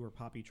like you were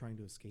Poppy trying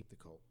to escape the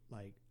cult.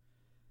 Like,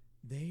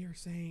 they are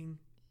saying,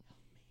 "Help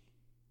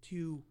me,"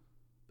 to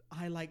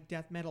 "I like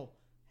death metal.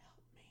 Help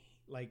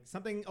me." Like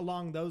something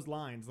along those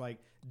lines. Like,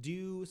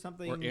 do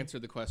something, or answer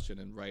the question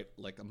and write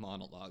like a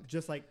monologue.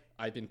 just like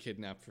I've been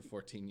kidnapped for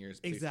 14 years.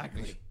 Please help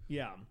exactly. me."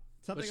 Yeah.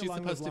 Something But she's along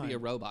supposed those to be a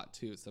lines. robot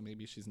too, so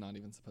maybe she's not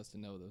even supposed to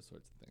know those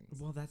sorts of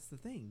things. Well, that's the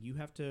thing. You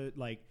have to,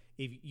 like,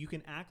 if you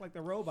can act like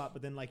the robot,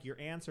 but then like your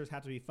answers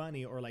have to be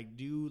funny, or like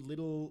do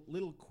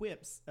little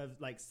quips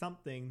of like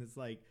something that's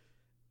like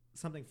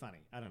something funny.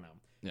 I don't know.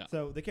 Yeah.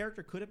 So the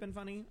character could have been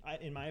funny,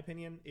 in my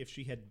opinion, if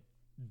she had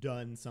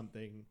done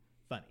something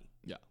funny.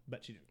 Yeah.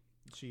 But she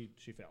didn't.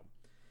 She failed.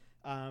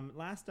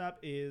 Last up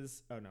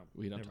is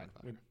We don't never talk mind.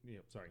 about her. Yeah,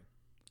 sorry.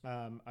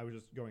 I was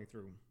just going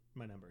through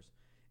my numbers.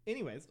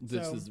 Anyways,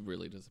 This so, is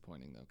really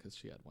disappointing though, because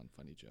she had one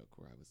funny joke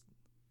where I was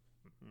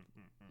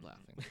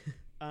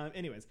laughing.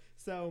 Anyways,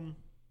 so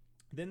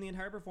then the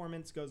entire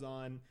performance goes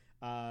on.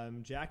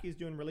 Jackie's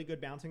doing really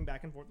good bouncing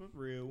back and forth with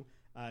Rue.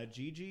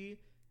 Gigi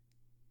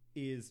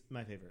is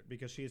my favorite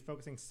because she is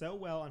focusing so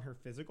well on her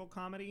physical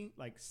comedy,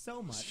 like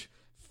so much.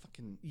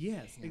 Fucking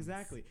Yes, hands.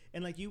 exactly.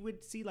 And like you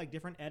would see like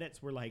different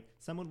edits where like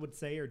someone would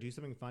say or do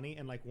something funny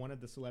and like one of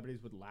the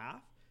celebrities would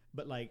laugh,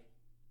 but like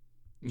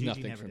Gigi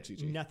Nothing never from did.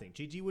 Gigi. Nothing.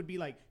 Gigi would be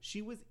like,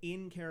 she was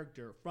in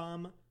character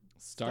from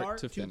Start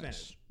to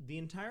finish. The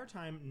entire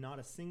time, not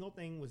a single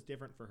thing was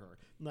different for her.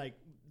 Like,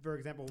 for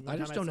example, one I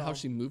just time don't know how saw-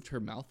 she moved her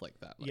mouth like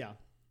that. Like, Yeah.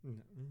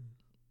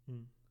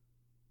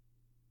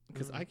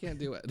 because I can't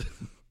do it.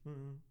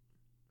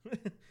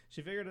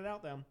 She figured it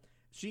out though.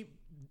 She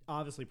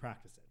obviously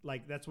practiced it.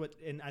 Like that's what,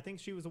 and I think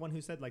she was the one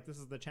who said like this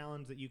is the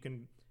challenge that you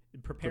can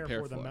prepare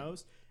for the for.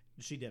 most.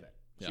 She did it.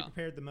 She Yeah.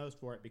 prepared the most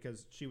for it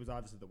because she was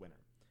obviously the winner.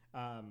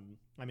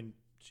 I mean,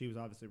 she was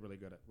obviously really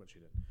good at what she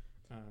did.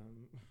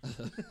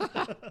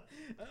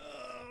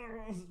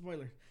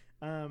 Spoiler.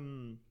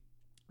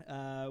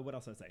 What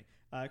else did I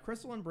say?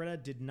 Crystal and Britta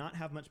did not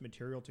have much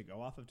material to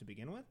go off of to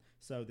begin with,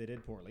 so they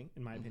did poorly,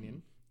 in my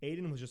opinion.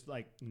 Aiden was just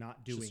like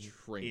not doing Just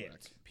train it.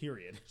 wreck.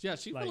 Period. Yeah,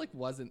 she Like-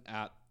 wasn't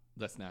at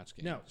the Snatch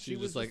Game. No, she she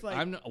was was like, just like,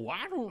 I'm not,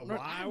 why don't why-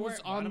 I was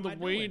what on am the I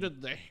way doing? to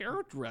the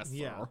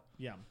hairdresser.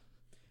 Yeah.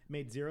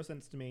 Made zero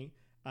sense to me.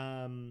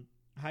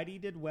 Heidi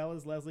did well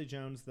as Leslie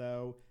Jones,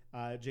 though.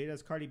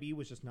 Jada's Cardi B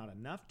was just not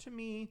enough to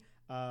me.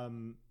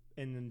 And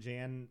then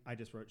Jan, I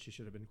just wrote she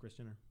should have been Kris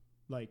Jenner.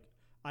 Like,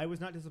 I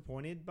was not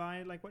disappointed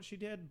by like what she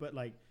did, but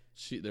like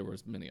There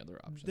was many other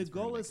options. the for her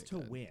goal make is it to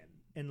good. win.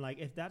 And like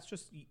if that's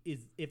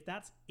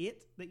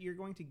it that you're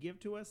going to give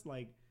to us,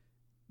 like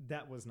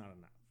that was not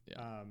enough.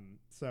 Yeah.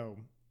 So,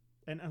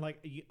 and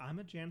like I'm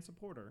a Jan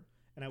supporter,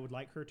 and I would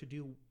like her to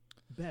do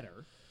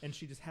better, and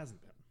she just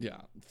hasn't been.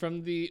 Yeah,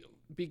 from the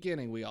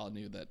beginning, we all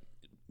knew that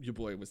your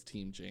boy was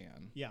Team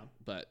Jan. Yeah.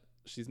 But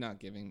she's not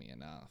giving me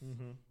enough.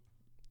 Mm-hmm.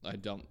 I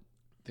don't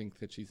think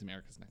that she's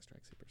America's Next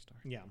Drag Superstar.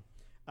 Yeah.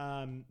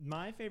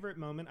 My favorite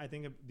moment, I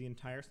think, of the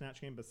entire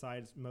Snatch Game,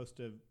 besides most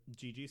of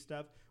Gigi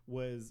stuff,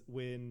 was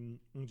when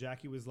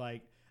Jackie was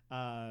like,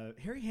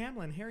 Harry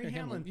Hamlin.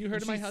 You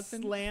heard And of my she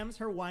husband? slams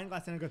her wine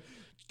glass and goes,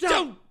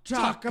 Don't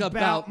talk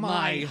about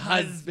my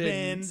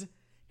husband.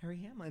 Harry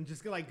Hamlin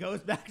just like goes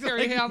back to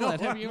Harry like, Hamlin.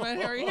 Have you met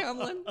normal. Harry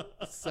Hamlin?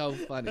 So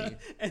funny.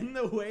 And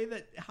the way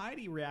that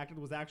Heidi reacted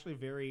was actually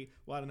very,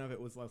 well, I don't know if it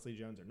was Leslie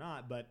Jones or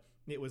not, but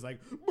it was like,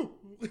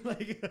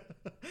 like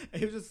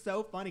it was just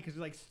so funny because she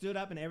like stood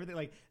up and everything.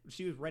 Like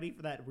she was ready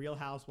for that Real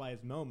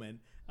Housewives moment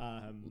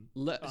on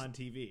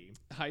TV.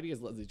 Heidi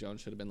as Leslie Jones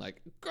should have been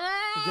like, girl,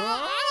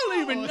 I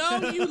don't even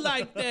know you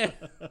like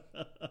that.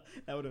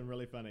 That would have been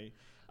really funny.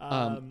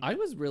 I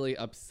was really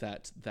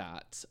upset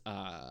that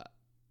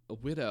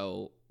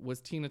Widow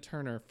was Tina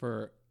Turner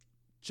for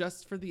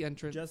the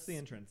entrance. Just the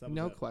entrance. That was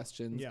No it.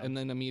 questions. Yeah. And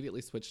then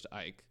immediately switched to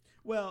Ike.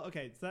 Well,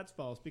 okay, so that's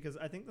false because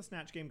I think the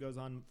Snatch Game goes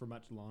on for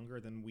much longer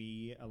than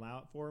we allow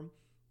it for.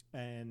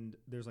 And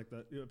there's like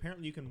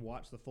apparently you can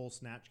watch the full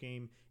Snatch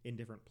Game in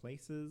different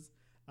places.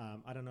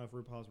 I don't know if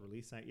RuPaul's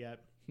released that yet,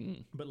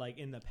 but like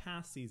in the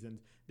past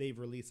seasons, they've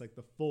released like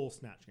the full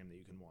Snatch Game that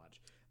you can watch.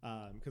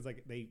 Because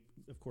like they,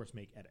 of course,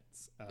 make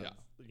edits of,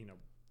 you know,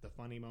 the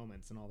funny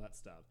moments and all that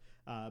stuff.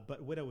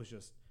 But Widow was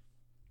just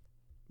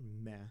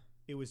meh.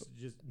 It was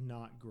just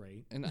not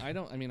great. And I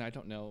don't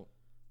know.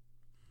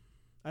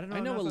 I don't know.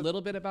 I know a enough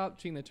little bit about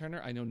Tina Turner.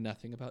 I know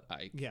nothing about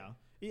Ike. Yeah.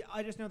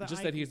 I just know that Just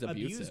Ike that he's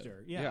abusive. abused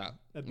her. Yeah.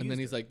 And then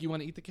he's like, you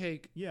want to eat the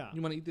cake? Yeah.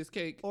 You want to eat this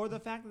cake? Or the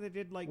fact that they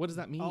did like What does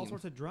that mean? all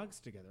sorts of drugs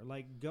together.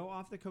 Like go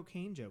off the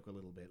cocaine joke a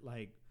little bit.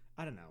 Like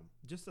I don't know.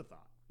 Just a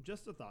thought.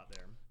 Just a thought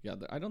there. Yeah,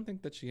 I don't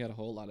think that she had a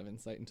whole lot of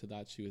insight into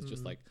that. She was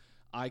just like,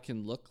 I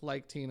can look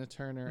like Tina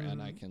Turner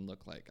and I can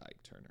look like Ike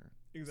Turner.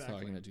 Exactly. So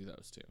I'm going to do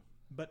those two.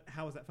 But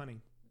how is that funny?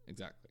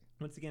 Exactly.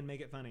 Once again,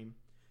 make it funny.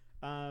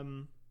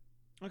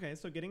 Okay,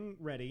 so getting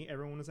ready,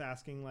 everyone was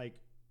asking like,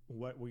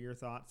 what were your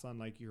thoughts on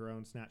like your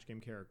own Snatch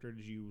Game character?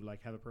 Did you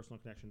like have a personal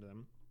connection to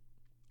them?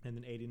 And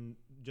then Aiden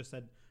just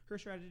said her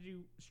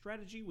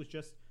strategy was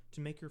just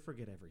to make her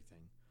forget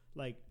everything.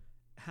 Like,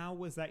 how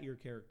was that your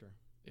character?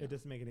 Yeah. It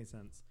doesn't make any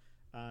sense.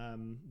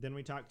 Then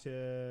we talked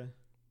to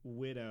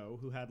Widow,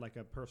 who had like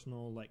a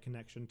personal like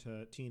connection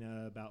to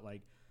Tina about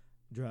like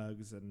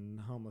drugs and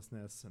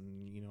homelessness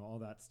and you know all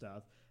that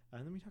stuff.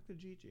 And then we talked to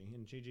Gigi,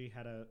 and Gigi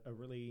had a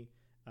really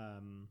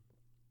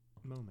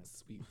moment.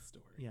 Sweet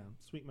story. Yeah,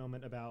 sweet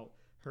moment about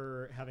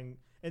her having.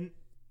 And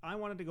I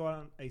wanted to go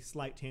on a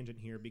slight tangent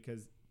here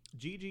because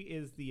Gigi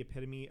is the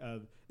epitome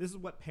of this is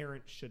what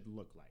parents should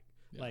look like.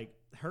 Yeah. Like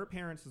her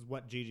parents is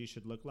what Gigi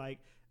should look like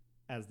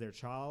as their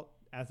child.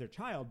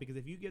 Because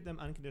if you give them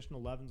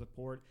unconditional love and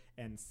support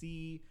and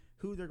see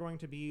who they're going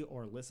to be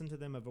or listen to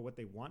them of what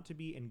they want to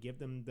be and give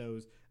them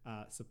those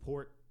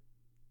support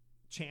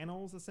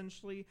channels,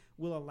 essentially,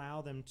 will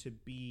allow them to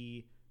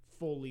be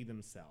fully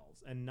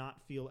themselves and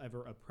not feel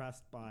ever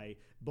oppressed by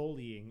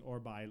bullying or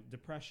by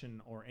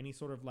depression or any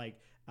sort of like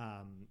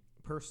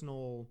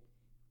personal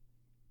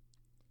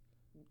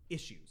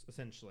issues,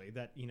 essentially,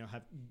 that you know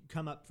have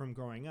come up from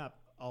growing up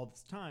all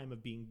this time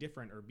of being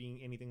different or being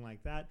anything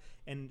like that.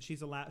 And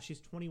she's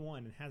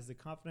 21 and has the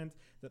confidence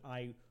that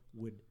I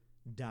would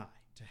die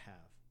to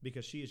have,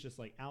 because she is just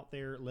like out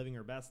there living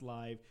her best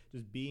life,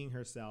 just being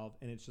herself.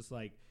 And it's just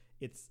like,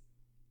 it's,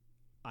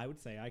 I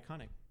would say,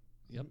 iconic.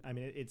 Yep. I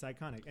mean, it's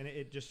iconic. And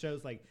it just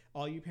shows like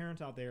all you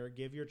parents out there,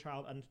 give your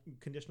child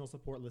unconditional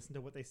support, listen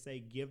to what they say,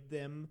 give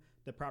them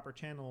the proper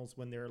channels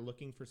when they're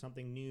looking for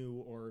something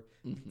new or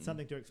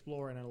something to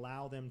explore, and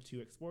allow them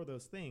to explore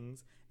those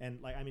things. And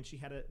like, I mean,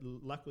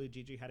 luckily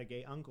Gigi had a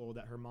gay uncle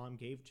that her mom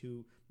gave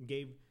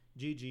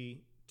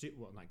Gigi to,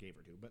 well, not gave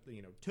her to, but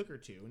you know, took her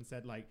to and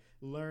said like,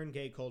 learn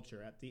gay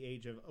culture at the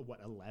age of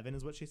 11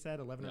 is what she said,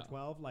 11 or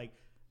 12. Like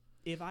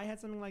if I had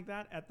something like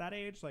that at that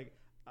age, like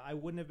I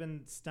wouldn't have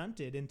been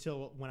stunted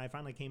until when I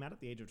finally came out at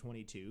the age of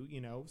 22,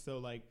 you know? So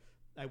like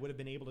I would have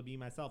been able to be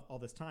myself all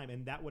this time,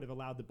 and that would have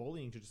allowed the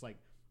bullying to just like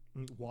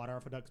water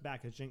off a duck's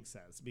back, as Jinx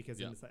says,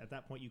 because at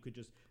that point you could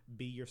just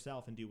be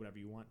yourself and do whatever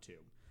you want to.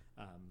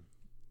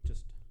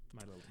 Just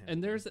my little tangent.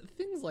 And there's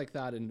things like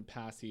that in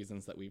past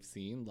seasons that we've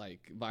seen,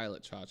 like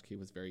Violet Chachki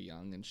was very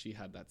young and she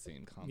had that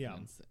same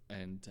confidence,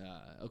 and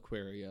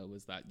Aquaria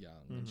was that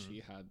young and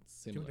she had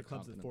similar the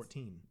clubs confidence. at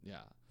 14.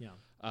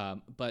 Yeah.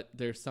 But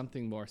there's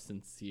something more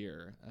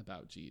sincere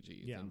about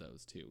Gigi than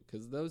those two,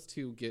 because those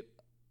two get,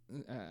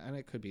 and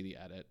it could be the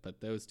edit,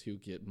 but those two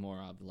get more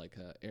of like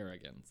a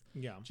arrogance.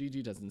 Yeah.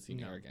 Gigi doesn't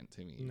seem arrogant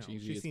to me. No,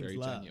 Gigi is very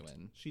loved.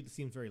 genuine. She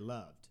seems very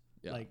loved.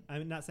 Yeah. Like,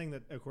 I'm not saying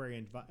that Aquaria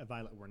and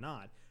Violet were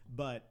not,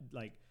 but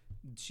like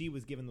she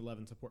was given the love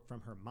and support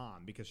from her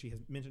mom, because she has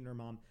mentioned her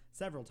mom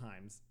several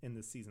times in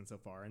this season so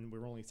far, and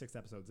we're only 6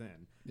 episodes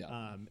in.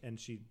 Yeah. And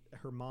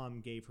her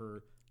mom gave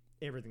her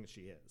everything that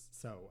she is.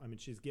 So I mean,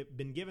 she's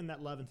been given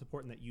that love and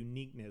support and that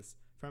uniqueness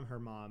from her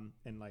mom,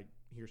 and like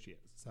here she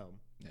is. So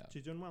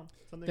she's doing well.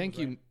 Thank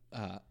you,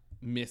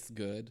 Miss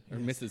Good or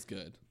Mrs.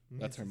 Good.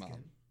 That's her mom.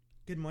 Good.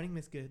 Good morning,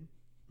 Miss Good.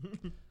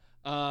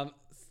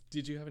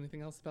 Did you have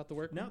anything else about the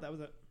work? No, that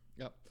was it.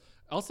 Yep.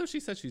 Also,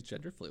 she said she's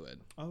gender fluid.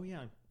 Oh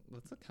yeah.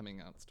 That's a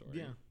coming out story.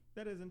 Yeah,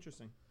 that is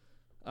interesting.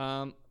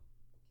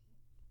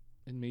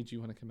 It made you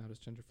want to come out as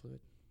gender fluid?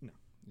 No.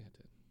 Yeah, it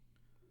did.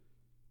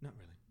 Not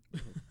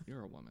really.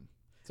 You're a woman.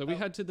 So we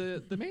head to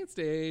the main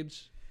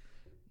stage.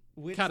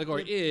 Which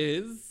Category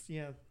is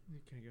Yeah.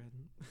 Okay, go ahead.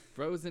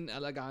 Frozen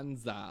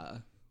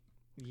Eleganza.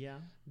 Yeah.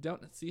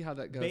 Don't see how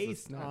that goes. with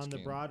Based Snatch on the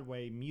Game.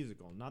 Broadway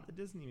musical, not the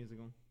Disney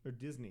musical or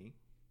Disney.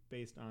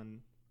 Based on.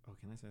 Oh,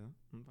 can I say that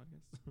on the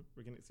podcast?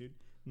 We're gonna get sued.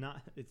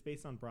 Not. It's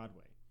based on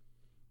Broadway,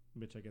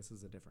 which I guess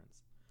is a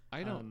difference. I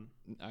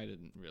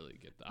didn't really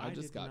get that. I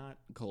just did got not-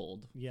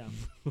 cold. Yeah,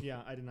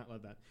 yeah, I did not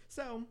love that.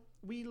 So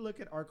we look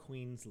at our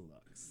queen's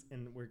looks,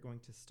 and we're going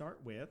to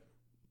start with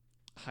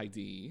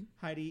Heidi.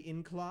 Heidi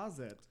in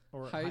closet,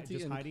 or Heidi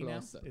just in Heidi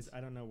closet. now.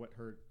 I don't know what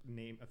her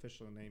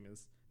official name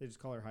is. They just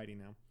call her Heidi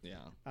now.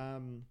 Yeah.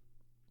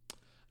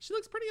 She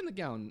looks pretty in the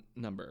gown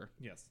number.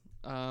 Yes,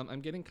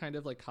 I'm getting kind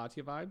of like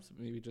Katya vibes,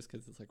 maybe just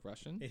because it's like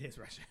Russian. it is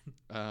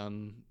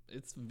Russian.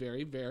 It's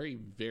very, very,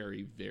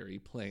 very, very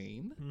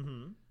plain,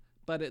 Mm-hmm.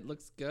 but it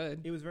looks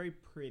good. It was very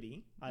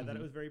pretty. I thought it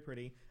Mhm. was very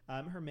pretty.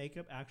 Her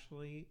makeup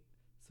actually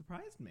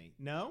surprised me.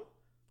 No,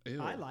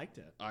 Ew. I liked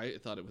it. I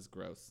thought it was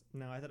gross.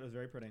 No, I thought it was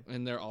very pretty.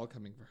 And they're all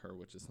coming for her,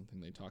 which is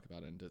something they talk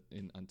about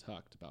in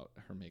Untucked, about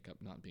her makeup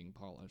not being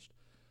polished.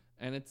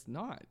 And it's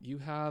not. You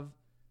have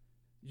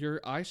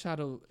your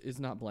eyeshadow is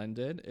not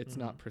blended. It's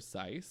not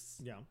precise.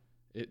 Yeah.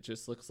 It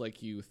just looks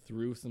like you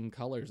threw some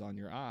colors on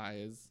your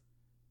eyes.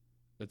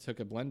 It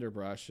took a blender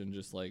brush and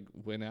just like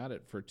went at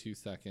it for 2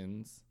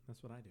 seconds.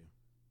 That's what I do.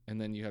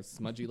 And then you have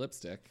smudgy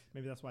lipstick.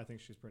 Maybe that's why I think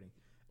she's pretty.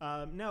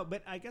 No,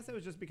 but I guess it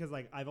was just because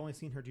like I've only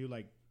seen her do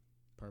like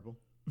purple,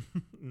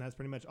 and that's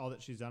pretty much all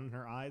that she's done in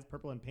her eyes,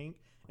 purple and pink.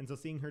 And so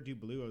seeing her do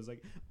blue, I was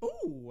like,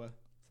 oh,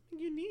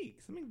 something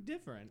unique, something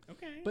different.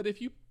 Okay. But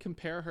if you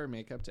compare her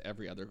makeup to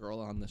every other girl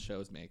on the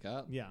show's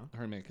makeup, yeah.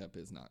 her makeup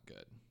is not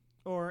good.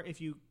 Or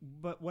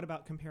but what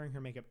about comparing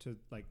her makeup to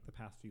like the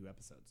past few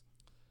episodes?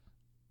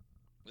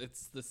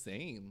 It's the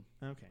same.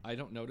 Okay. I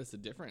don't notice a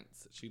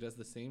difference. She does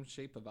the same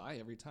shape of eye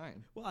every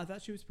time. Well, I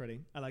thought she was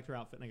pretty. I liked her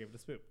outfit, and I gave it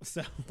a spoop.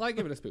 So Well, I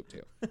give it a spoop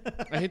too.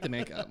 I hate the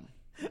makeup.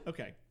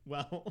 okay,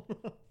 well,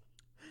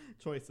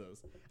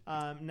 choices.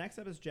 Next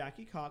up is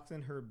Jackie Cox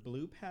in her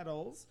blue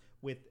petals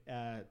with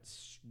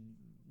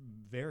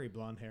very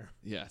blonde hair.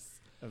 Yes.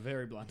 A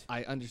very blonde.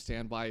 I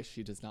understand why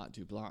she does not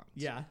do blonde.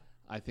 Yeah.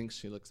 I think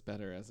she looks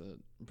better as a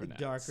brunette.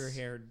 Darker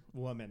haired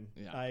woman.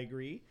 Yeah. I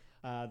agree.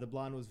 The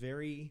blonde was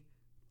very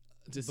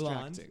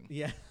Distracting. blonde.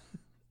 Yeah.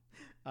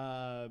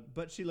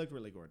 But she looked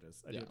really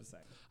gorgeous, I do Yeah. have to say.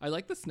 I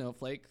like the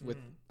snowflake with,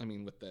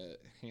 Mhm. with the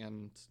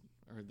hand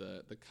or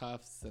the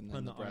cuffs and then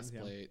On the arms,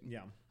 breastplate.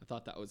 Yeah. I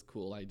thought that was a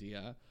cool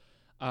idea.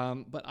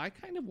 But I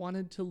kind of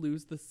wanted to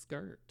lose the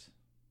skirt.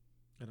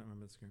 I don't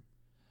remember the skirt.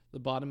 The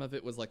bottom of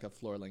it was like a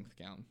floor length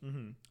gown.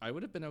 Mm-hmm. I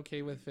would have been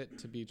okay with it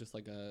to be just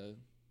like a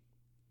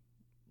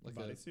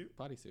Bodysuit?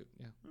 bodysuit.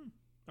 Yeah.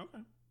 Okay.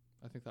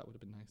 I think that would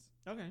have been nice.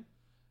 Okay.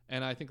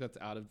 And I think that's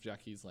out of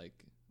Jackie's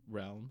like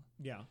realm.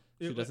 Yeah.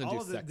 She doesn't all do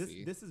of the-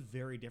 sexy. This is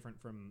very different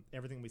from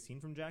everything we've seen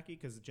from Jackie,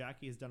 because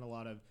Jackie has done a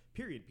lot of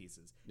period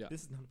pieces. Yeah.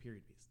 This is not a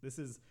period piece. This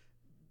is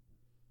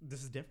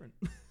different.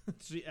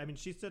 She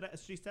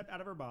stepped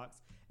out of her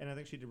box, and I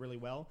think she did really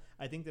well.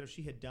 I think that if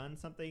she had done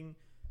something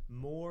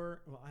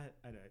more, well,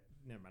 I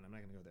never mind. I'm not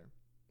going to go there.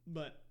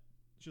 But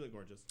she looked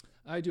gorgeous.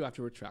 I do have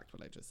to retract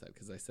what I just said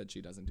because I said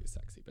she doesn't do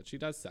sexy, but she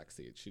does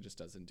sexy. She just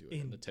doesn't do it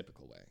in the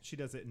typical way. She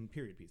does it in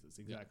period pieces.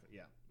 Exactly.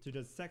 Yeah. She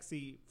does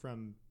sexy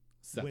from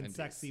when 70s.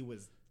 sexy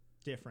was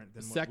different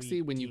than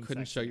Sexy what we when you deem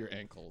couldn't sexy show your now.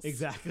 ankles.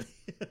 Exactly.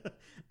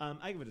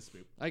 I give it a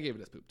spoop. I gave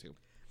it a spoop too.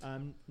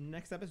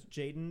 Next up is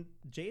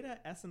Jada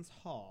Essence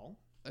Hall.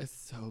 It's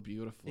so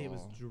beautiful. It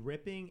was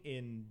dripping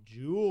in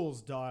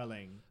jewels,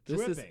 darling. This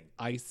dripping. is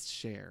ice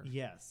share.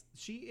 Yes,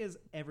 she is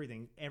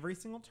everything. Every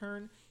single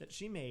turn that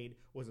she made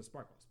was a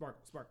sparkle,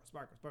 sparkle, sparkle,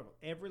 sparkle, sparkle.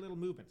 Every little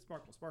movement,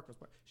 sparkle, sparkle,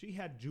 sparkle. She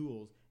had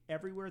jewels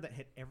everywhere that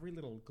hit every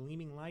little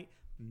gleaming light.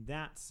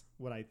 That's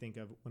what I think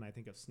of when I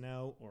think of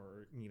Snow,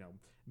 or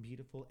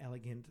beautiful,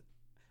 elegant.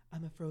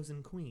 I'm a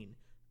frozen queen.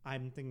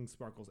 I'm thinking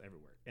sparkles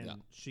everywhere, and Yeah.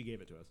 she gave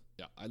it to us.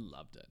 Yeah, I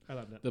loved it. I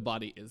loved it. The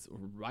body is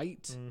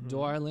right, Mhm.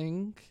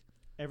 darling.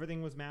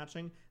 Everything was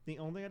matching. The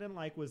only thing I didn't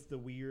like was the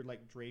weird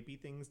like drapey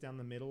things down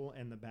the middle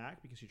and the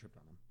back, because she tripped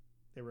on them.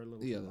 They were a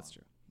little Yeah, too that's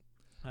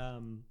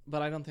long. true.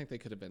 But I don't think they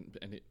could have been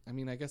any. I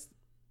mean, I guess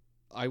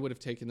I would have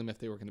taken them if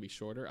they were going to be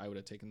shorter. I would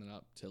have taken them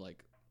up to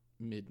like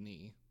mid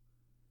knee.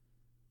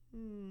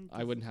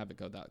 I wouldn't have it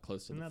go that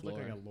close to And the that floor.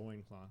 look like a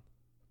loincloth.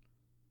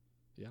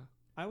 Yeah.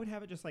 I would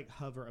have it just like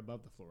hover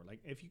above the floor. Like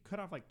if you cut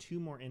off like 2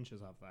 more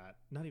inches off that,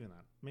 not even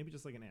that, maybe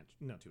just like an inch.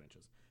 No, 2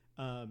 inches.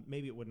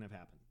 Maybe it wouldn't have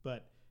happened.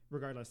 But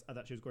regardless, I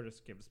thought she was gorgeous.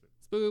 Give it a spoon.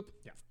 Spoop.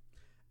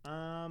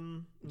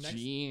 Next,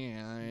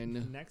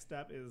 Jan. next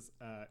up is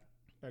a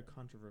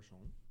controversial.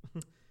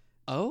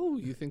 Oh,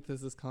 you think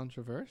this is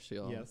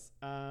controversial? Yes.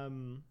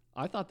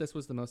 I thought this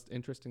was the most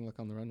interesting look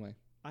on the runway.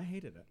 I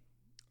hated it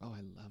Oh,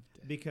 I loved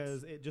it.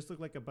 because it just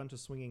looked like a bunch of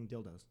swinging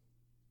dildos.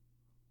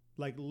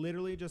 Like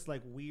literally just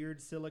like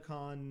weird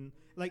silicone.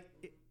 Like,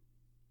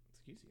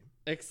 excuse you.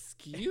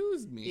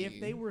 Excuse me. If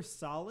they were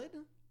solid,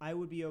 I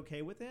would be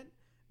okay with it.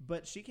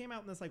 But she came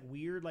out in this like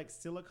weird like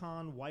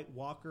silicone White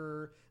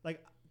Walker,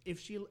 like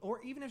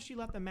even if she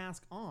left the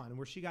mask on,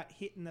 where she got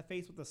hit in the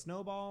face with a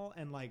snowball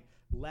and like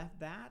left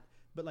that.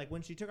 But like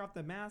when she took off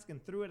the mask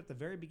and threw it at the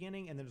very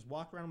beginning and then just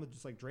walked around with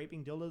just like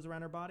draping dildos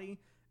around her body,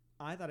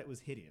 I thought it was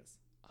hideous.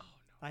 Oh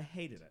no, I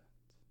hated it.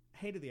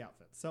 Hated the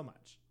outfit so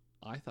much.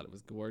 I thought it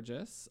was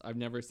gorgeous. I've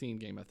never seen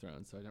Game of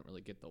Thrones, so I don't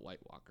really get the White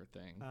Walker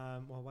thing.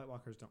 Well, White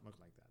Walkers don't look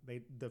like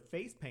that. The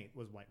face paint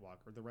was White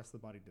Walker. The rest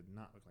of the body did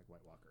not look like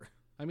White Walker.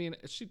 I mean,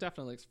 she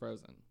definitely looks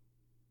frozen.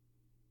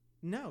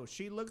 No,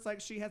 she looks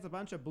like she has a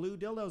bunch of blue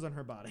dildos on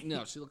her body.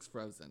 No, she looks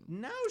frozen.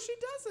 No, she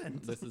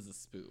doesn't. This is a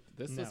spoop.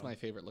 This No. was my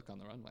favorite look on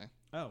the runway.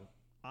 Oh,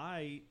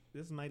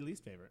 this is my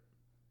least favorite.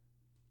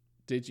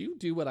 Did you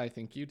do what I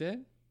think you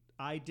did?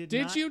 I did.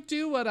 Did you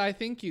do what I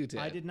think you did?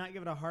 I did not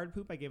give it a hard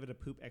poop. I gave it a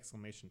poop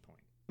exclamation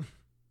point.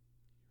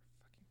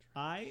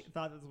 I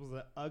thought this was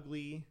an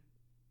ugly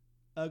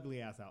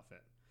ass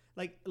outfit.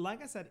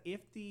 Like I said,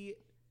 if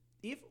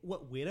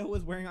what Widow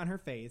was wearing on her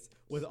face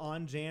was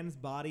on Jan's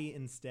body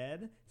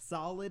instead,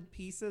 solid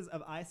pieces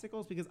of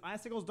icicles, because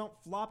icicles don't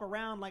flop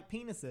around like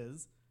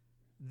penises,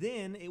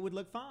 then it would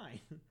look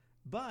fine.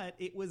 But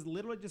it was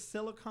literally just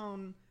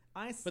silicone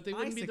icicles. But they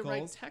wouldn't be the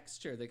right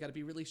texture. They got to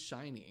be really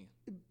shiny.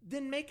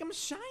 Then make them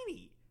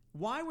shiny.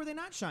 Why were they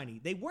not shiny?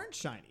 They weren't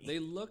shiny. They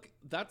look.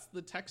 That's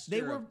the texture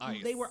They were of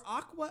ice. They were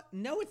aqua.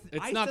 No, it's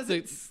ice not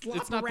doesn't the. slop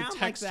It's not the around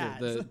texture.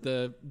 like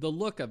that. The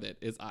look of it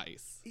is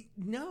ice.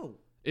 No,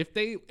 If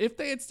they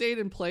had stayed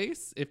in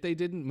place, if they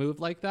didn't move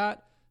like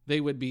that,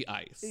 they would be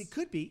ice. it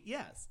could be,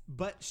 yes,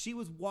 but she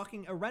was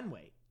walking a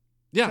runway.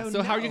 Yeah. So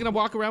So how are you no. gonna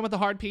walk around with a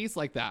hard piece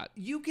like that?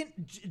 You can.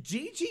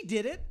 Gigi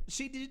did it.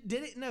 She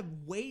did it in a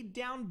weighed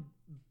down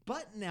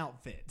button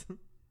outfit.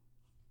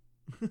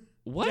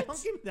 What?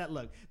 Don't give me that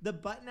look. The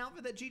button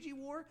outfit that Gigi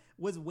wore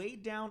was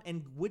weighed down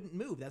and wouldn't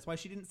move. That's why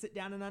she didn't sit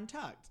down and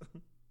untucked.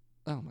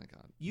 Oh my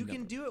god. You can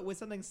Never. do it with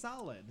something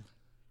solid.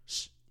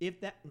 Shh. If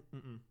that,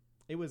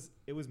 it was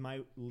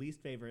my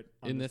least favorite.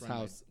 On In this runway.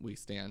 house, we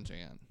stand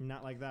Jan.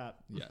 Not like that.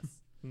 Yes.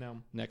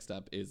 No. Next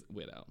up is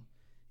Widow.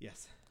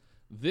 Yes.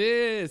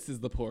 This is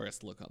the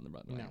poorest look on the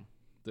runway. No.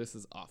 This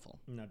is awful.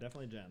 No.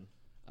 Definitely Jen.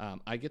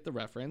 I get the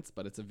reference,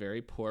 but it's a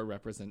very poor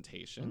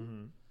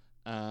representation.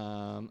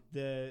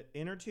 The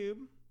inner tube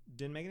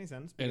didn't make any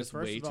sense. And Because it's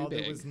first way of too all, big.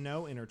 there was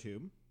no inner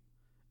tube.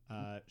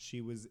 She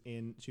was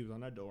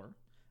on a door.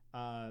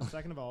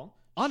 Second of all,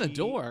 On a she-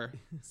 door.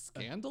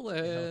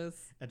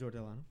 Scandalous. A door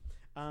Delano.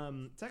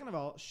 Second of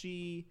all,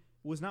 she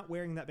was not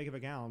wearing that big of a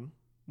gown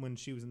when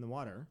she was in the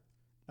water.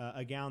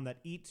 A gown that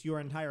eats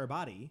your entire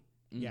body.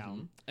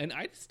 Gown. Mhm. And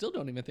I still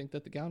don't even think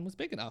that the gown was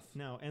big enough.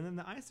 No, and then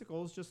the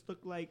icicles just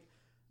looked like,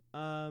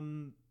 I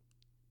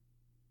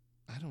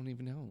don't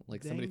even know.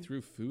 Like somebody Dang.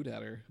 threw food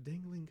at her.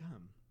 dangling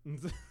gum.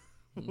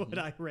 What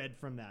I read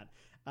from that,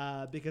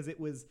 because it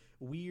was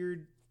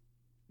weird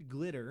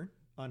glitter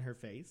on her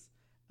face.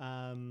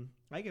 I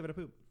gave it a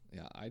poop.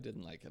 Yeah, I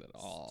didn't like it at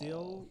all.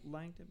 Still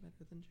liked it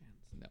better than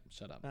Jan's. No,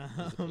 shut up. It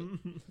was a poop.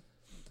 Um,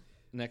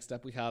 Next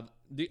up, we have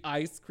the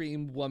ice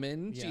cream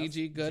woman, yes,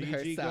 Gigi Good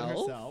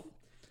herself.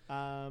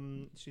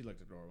 She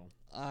looked adorable.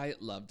 I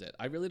loved it.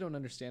 I really don't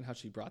understand how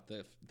she brought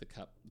the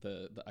cup,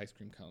 the ice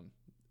cream cone.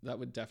 That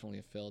would definitely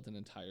have filled an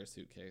entire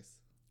suitcase.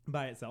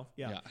 By itself,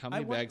 yeah. Yeah, how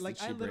many bags did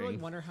she I literally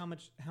bring? wonder how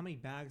many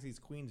bags these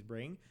queens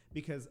bring,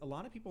 because a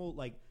lot of people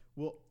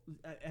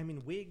I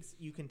mean, wigs,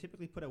 you can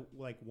typically put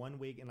one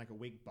wig in like a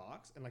wig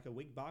box, and like a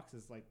wig box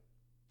is like,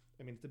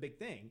 I mean, it's a big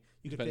thing.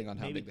 You Depending can fit on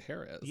how maybe, big the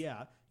hair is.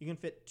 Yeah, you can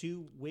fit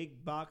 2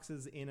 wig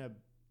boxes in a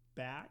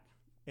bag,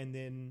 and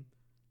then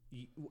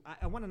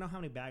I want to know how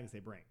many bags they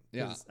bring.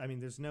 Yeah. I mean,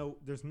 there's no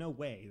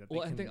way that. Well,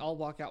 they I can, think I'll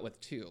walk out with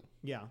 2.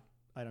 Yeah,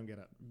 I don't get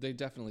it. They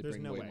definitely There's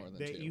bring no way way. more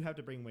than 2. You have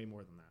to bring way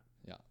more than that.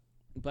 Yeah.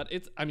 But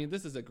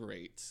this is a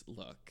great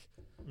look.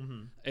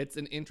 Mm-hmm. It's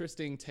an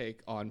interesting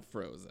take on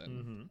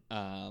Frozen.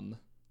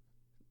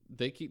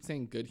 They keep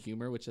saying Good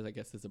Humor, which I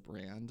guess is a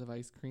brand of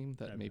ice cream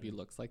that maybe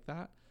looks like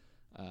that.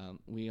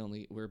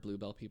 We're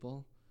Bluebell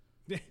people.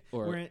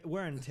 Or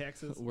we're in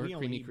Texas. we're we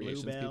only Creamy eat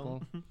Creations Bluebell.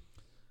 people.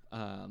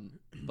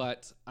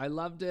 But I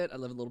loved it. I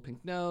love a little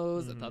pink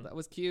nose. I thought that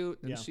was cute.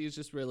 And Yeah. she's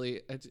just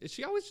really,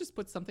 she always just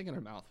puts something in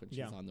her mouth when she's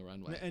Yeah. on the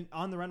runway. And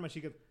on the runway,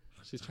 she could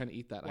She's trying to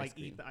eat that ice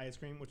cream. eat the ice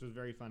cream, which was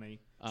very funny.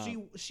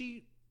 Um,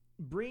 She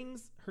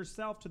brings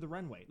herself to the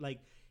runway.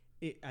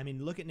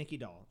 Look at Nikki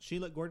Doll. She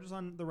looked gorgeous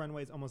on the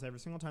runways almost every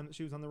single time that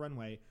she was on the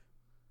runway.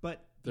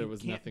 But There you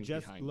was can't nothing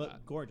just behind look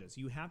that. gorgeous.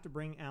 You have to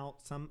bring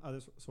out some other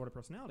sort of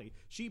personality.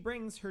 She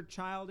brings her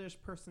childish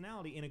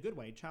personality in a good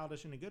way,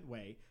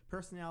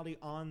 personality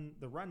on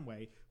the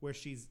runway where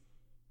she's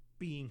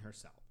being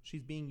herself.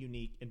 She's being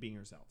unique and being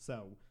herself.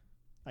 So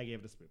I gave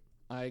it a spoop.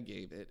 I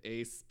gave it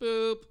a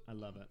spoop. I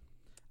love it.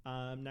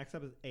 Next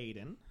up is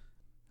Aiden.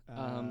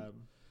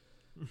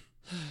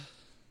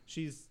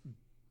 She's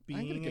being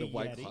I'm going to get a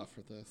White Yeti. Claw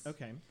for this.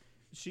 Okay.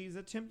 She's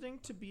attempting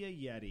to be a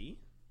Yeti, ?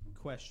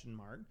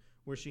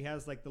 Where she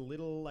has like the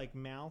little like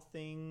mouth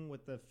thing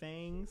with the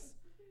fangs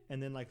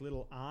and then like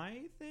little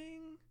eye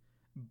thing.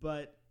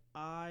 but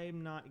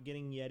I'm not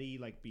getting Yeti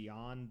like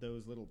beyond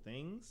those little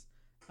things.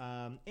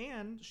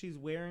 And she's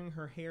wearing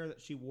her hair that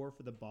she wore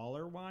for the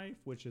Baller Wife,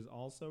 which is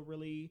also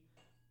really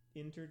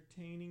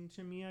entertaining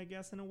to me, I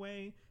guess, in a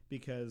way,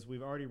 because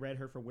we've already read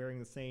her for wearing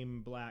the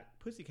same black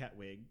pussycat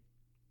wig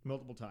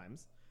multiple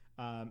times.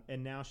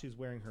 And now she's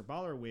wearing her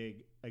baller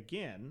wig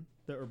again,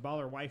 or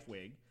Baller Wife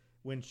wig,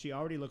 when she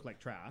already looked like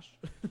trash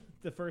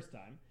the first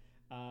time.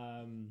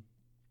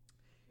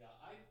 Yeah,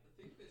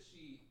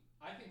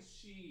 I think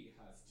she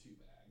has 2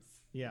 bags.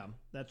 Yeah,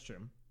 that's true.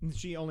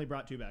 She only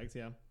brought 2 bags,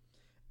 yeah.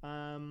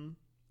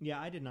 Yeah,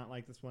 I did not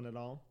like this one at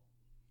all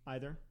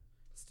either.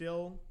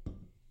 Still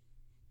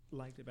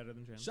liked it better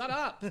than Jim. Shut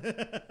up!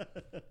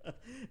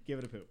 Give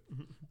it a poop.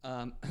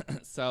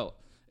 So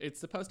it's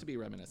supposed to be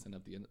reminiscent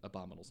of the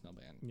Abominable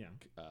Snowman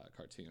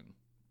cartoon.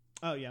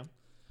 Oh, yeah.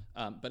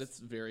 But it's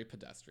very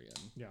pedestrian.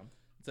 Yeah.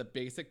 It's a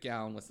basic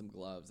gown with some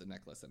gloves, a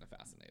necklace, and a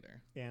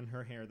fascinator. And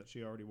her hair that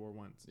she already wore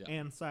once. Yeah.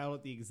 And styled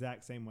it the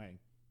exact same way.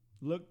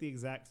 Looked the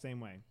exact same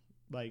way.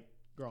 Like,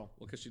 girl.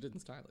 Well, because she didn't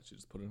style it. She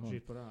just put it on. She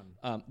put it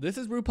on. This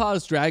is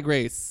RuPaul's Drag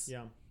Race.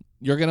 Yeah.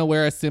 You're going to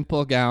wear a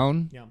simple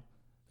gown. Yeah.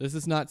 This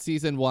is not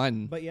season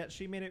 1. But yet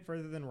she made it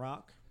further than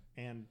Rock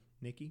and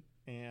Nikki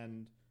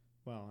and,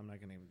 well, I'm not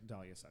going to name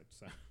Dahlia sucked,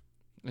 so.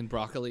 And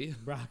Broccoli.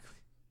 Broccoli.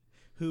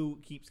 Who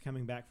keeps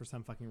coming back for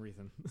some fucking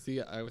reason.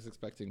 See, I was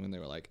expecting when they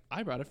were like,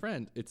 I brought a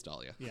friend. It's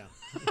Dahlia. Yeah.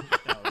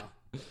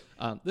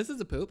 Oh, This is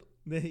a poop.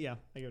 well. Yeah,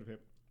 I give it a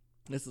poop.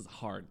 This is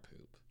hard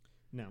poop.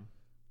 No,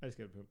 I just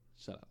give it a poop.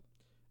 Shut up.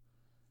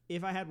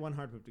 If I had one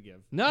hard poop to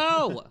give,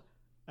 No!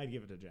 I'd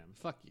give it to Jim.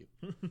 Fuck you.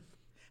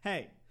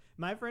 Hey,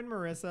 my friend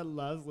Marissa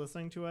loves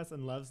listening to us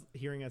and loves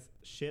hearing us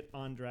shit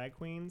on drag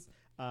queens.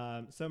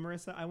 So,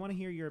 Marissa, I want to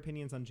hear your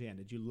opinions on Jan.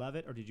 Did you love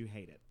it or did you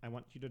hate it? I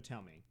want you to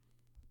tell me.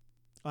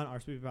 On our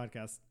Spoopy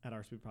Podcast at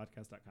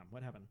ourspoopypodcast.com.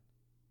 What happened?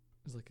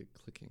 There's like a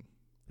clicking.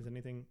 Is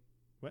anything...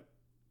 What?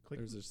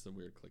 Click? There's just a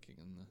weird clicking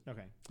in the...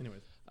 Okay.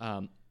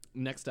 Anyways.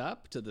 Next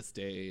up to the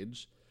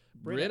stage,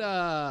 Britta.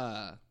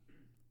 Britta.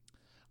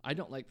 I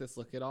don't like this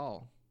look at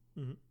all.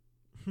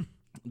 Mm-hmm.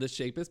 The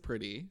shape is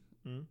pretty.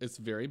 Mm-hmm. It's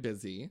very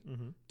busy.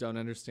 Mm-hmm. Don't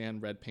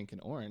understand red, pink,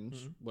 and orange.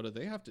 Mhm. What do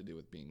they have to do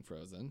with being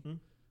frozen? Mhm.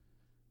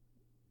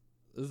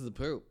 This is a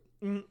poop.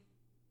 Mm-hmm.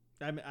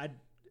 I mean, I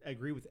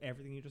agree with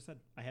everything you just said.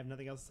 I have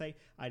nothing else to say.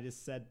 I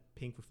just said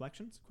pink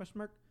reflections, question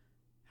mark.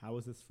 How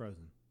is this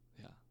frozen?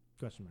 Yeah.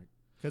 Question mark.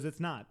 Because it's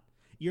not.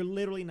 You're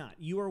literally not.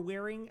 You are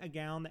wearing a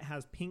gown that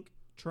has pink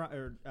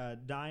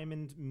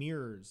diamond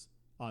mirrors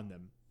on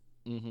them.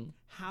 Mm-hmm.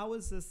 How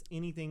is this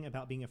anything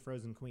about being a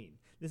frozen queen?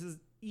 This is,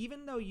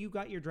 even though you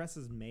got your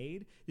dresses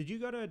made, did you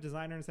go to a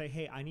designer and say,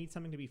 hey, I need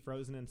something to be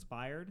frozen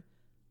inspired?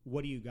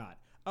 What do you got?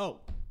 Oh,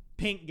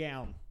 pink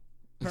gown.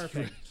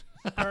 Perfect.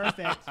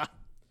 Perfect.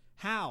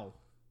 How?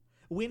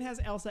 When has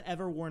Elsa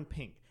ever worn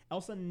pink?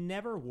 Elsa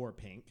never wore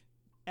pink.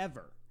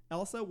 Ever.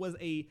 Elsa was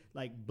a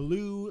like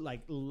blue,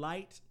 like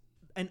light,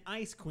 an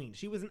ice queen.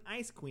 She was an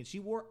ice queen. She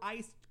wore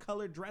ice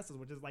colored dresses,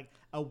 which is like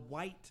a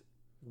white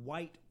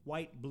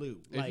blue.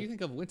 If you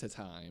think of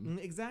wintertime,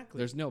 exactly.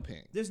 there's no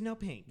pink. There's no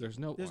pink. There's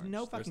no There's orange.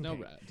 no fucking There's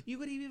no pink. red. You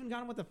could have even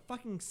gone with a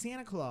fucking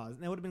Santa Claus,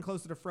 and that would have been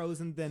closer to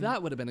Frozen than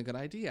That would have been a good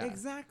idea.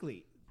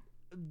 Exactly.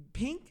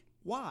 Pink?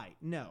 Why?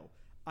 No.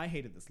 I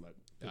hated this look.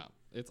 Yeah,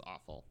 it's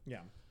awful.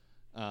 Yeah.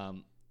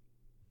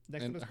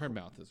 Next And up is her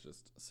mouth is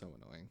just so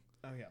annoying.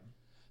 Oh yeah.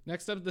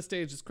 Next up the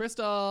stage is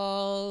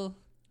Crystal.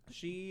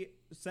 She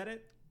said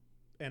it,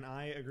 and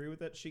I agree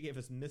with it. She gave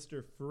us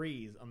Mr.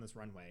 Freeze on this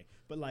runway,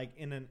 but like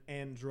in an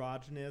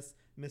androgynous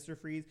Mr.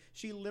 Freeze.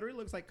 She literally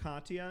looks like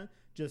Katya,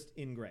 just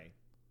in gray.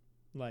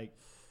 Like,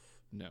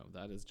 No,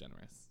 that is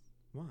generous.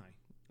 why?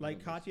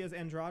 Like Katya's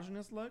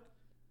androgynous look?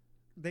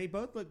 They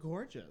both look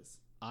gorgeous.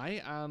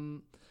 I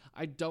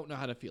don't know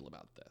how to feel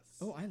about this.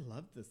 Oh, I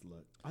love this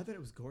look. I thought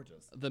it was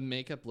gorgeous. The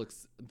makeup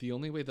looks, the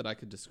only way that I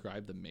could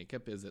describe the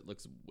makeup is it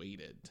looks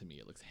weighted to me.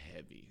 It looks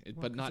heavy, Well,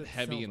 but 'cause not it's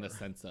heavy in the silver.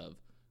 sense of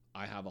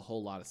I have a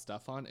whole lot of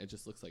stuff on. It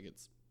just looks like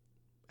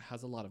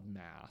has a lot of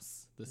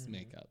mass, this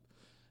makeup.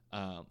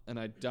 And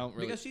I don't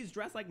really, Because she's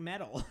dressed like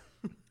metal.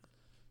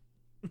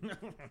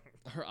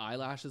 her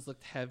eyelashes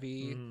looked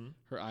heavy. Mhm.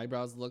 Her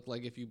eyebrows looked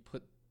like if you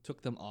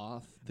took them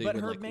off, they But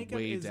would her like makeup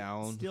weigh is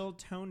down. still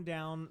toned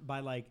down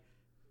by like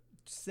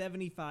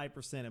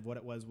 75% of what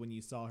it was when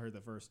you saw her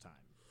the first time.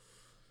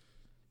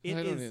 It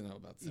I don't is- even know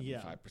about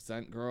yeah.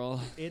 75%,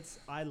 girl.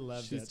 I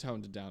loved She's it.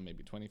 toned it down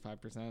maybe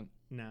 25%.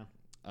 No,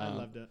 I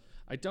loved it.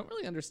 I don't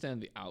really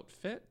understand the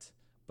outfit,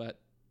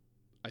 but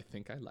I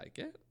think I like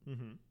it.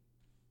 Mm-hmm.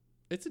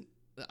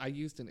 I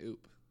used an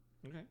oop.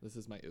 Okay. This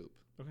is my oop.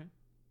 Okay.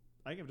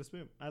 I give it a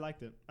spoon. I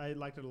liked it. I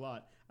liked it a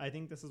lot. I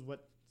think this is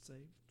what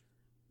saved.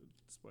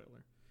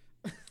 Spoiler.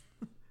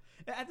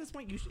 At this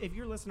point, if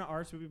you're listening to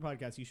our Spoopy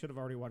podcast, you should have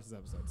already watched this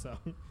episode. So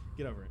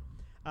get over it.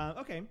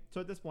 Okay.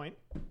 So at this point,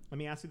 let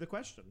me ask you the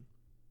question: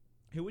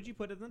 who would you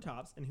put in the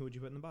tops, and who would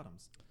you put in the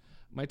bottoms?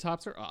 My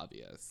tops are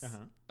obvious.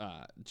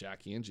 Uh-huh.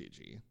 Jackie and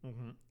Gigi.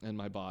 Mm-hmm. And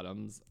my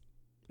bottoms,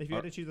 If you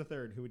had to choose a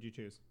third, who would you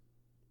choose?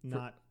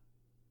 Not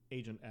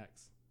Agent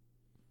X.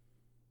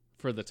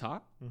 for the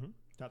top, Mm-hmm.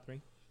 Top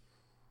 3.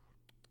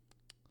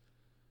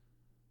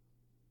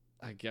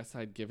 I guess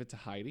I'd give it to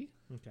Heidi.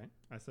 Okay.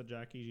 I said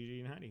Jackie, Gigi,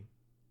 and Heidi.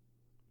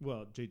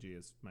 Well, Gigi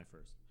is my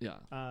first. Yeah,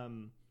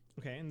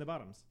 Okay, and the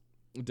bottoms.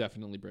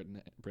 definitely Britta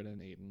and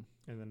Aiden.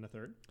 And then the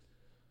third.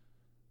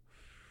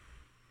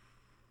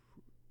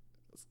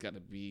 It's got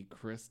to be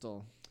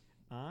Crystal.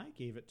 I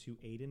gave it to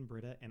Aiden,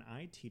 Britta, and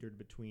I teetered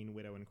between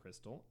Widow and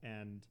Crystal.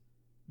 And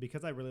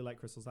because I really like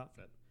Crystal's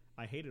outfit,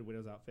 I hated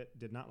Widow's outfit,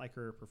 did not like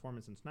her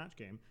performance in Snatch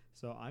Game,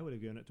 so I would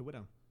have given it to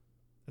Widow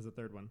as a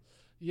third one.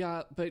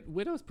 Yeah, but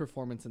Widow's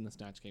performance in the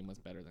Snatch Game was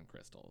better than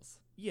Crystal's.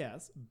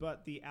 Yes,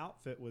 but the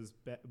outfit was...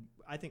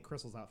 I think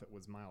Crystal's outfit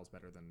was miles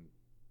better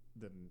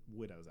than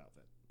Widow's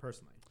outfit,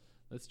 personally.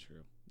 That's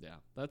true. Yeah,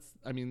 that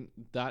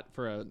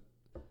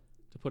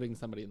to putting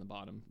somebody in the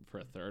bottom for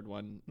a third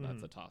one,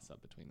 that's a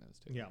toss-up between those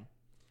two. Yeah.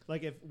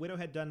 Like, if Widow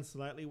had done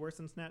slightly worse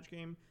in Snatch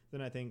Game,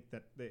 then I think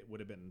that it would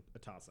have been a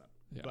toss-up.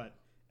 Yeah. But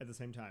at the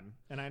same time...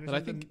 And I But I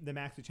understand think the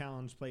Maxi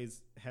Challenge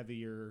plays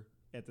heavier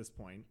at this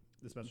point,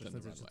 especially Than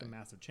since the it's just a runway.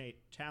 massive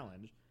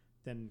challenge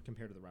than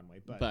compared to the runway.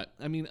 But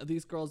I mean,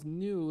 these girls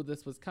knew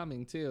this was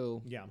coming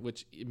too. Yeah.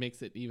 Which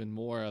makes it even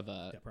more of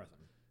a. depressing.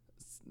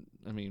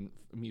 I mean,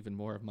 even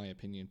more of my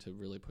opinion to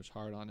really push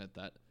hard on it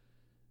that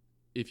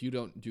if you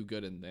don't do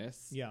good in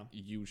this, Yeah.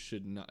 you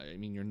should not. I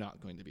mean, you're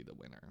not going to be the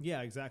winner.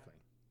 Yeah, exactly.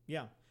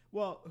 Yeah.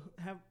 Well,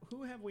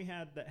 who have we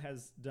had that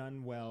has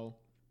done well?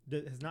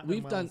 That has not done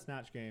We've well done- in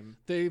Snatch Game,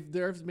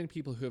 There have been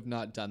people who have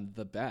not done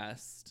the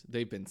best.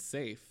 They've been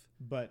safe,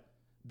 but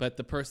but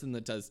the person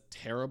that does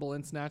terrible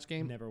in Snatch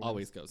Game Never wins.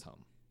 always goes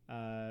home.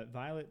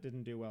 Violet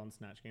didn't do well in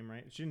Snatch Game,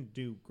 right? She didn't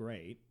do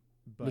great,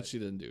 But she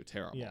didn't do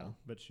terrible. yeah,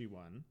 but she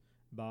won.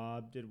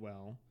 Bob did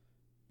well.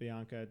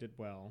 Bianca did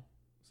well.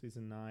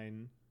 Season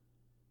 9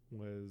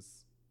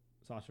 was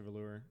Sasha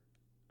Velour.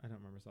 I don't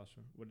remember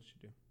Sasha. What did she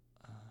do?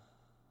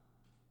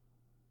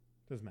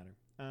 Doesn't matter.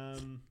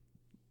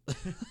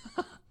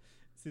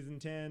 Season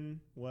 10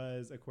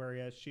 was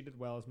Aquaria. She did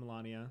well as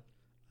Melania.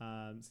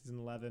 Season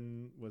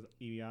 11 was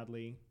Evie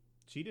Oddly.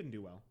 She didn't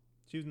do well.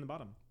 She was in the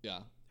bottom.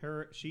 Yeah.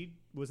 She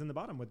was in the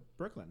bottom with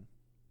Brooklyn.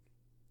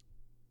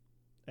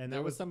 And There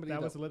that was was somebody that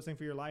that- was the Lip Sync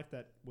for Your Life.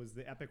 That was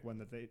the epic one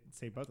that they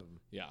saved both of them.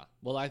 Yeah.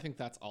 Well, I think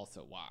that's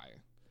also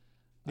why.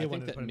 They I wanted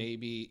think to that put in-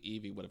 maybe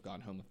Evie would have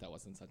gone home if that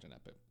wasn't such an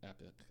epic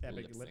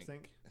Epic lip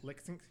sync. Lip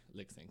sync.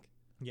 Lip sync.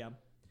 Yeah.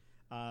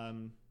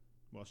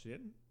 Well, she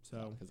did.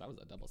 So Because that was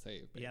a double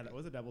save. yeah, baby. that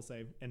was a double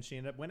save, and she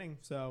ended up winning.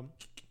 So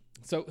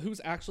who's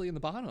actually in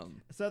the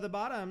bottom? the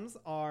bottoms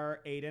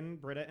are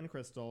Aiden, Britta, and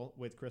Crystal,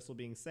 with Crystal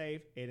being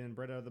safe. Aiden and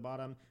Britta are the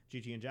bottom.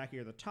 Gigi and Jackie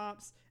are the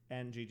tops,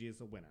 and Gigi is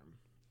the winner.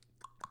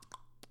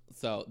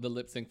 So the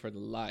lip sync for the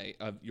life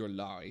of your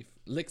life,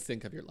 lip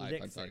sync of your life.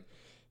 Lip I'm sorry,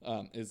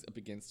 sync. is up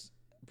against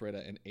Britta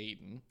and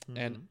Aiden. Mm-hmm.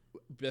 And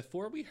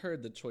before we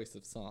heard the choice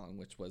of song,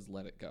 which was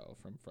 "Let It Go"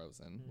 from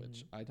Frozen,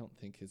 which I don't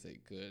think is a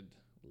good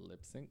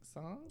lip sync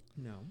song.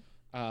 No,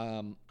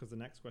 Um, because the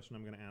next question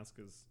I'm going to ask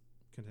is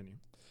continue.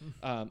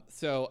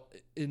 So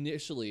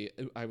initially,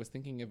 I was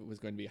thinking if it was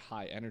going to be a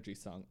high energy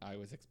song, I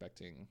was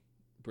expecting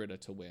Britta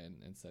to win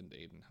and send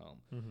Aiden home.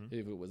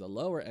 If it was a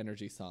lower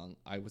energy song,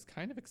 I was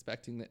kind of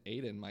expecting that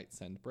Aiden might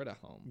send Britta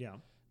home. Yeah,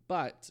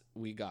 But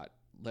we got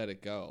 "Let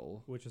It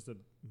Go," which is a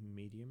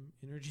medium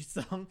energy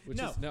song. which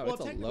no, is no, well,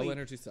 it's a low technically,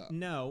 energy song.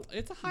 No,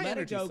 It's a high Let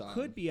energy It Go song.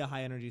 could be a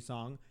high energy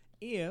song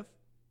if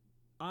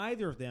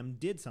either of them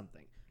did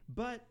something.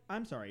 But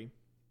I'm sorry,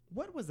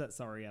 what was that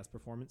sorry ass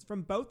performance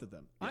from both of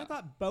them? I Yeah.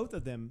 thought both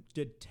of them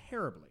did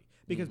terribly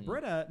because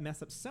Britta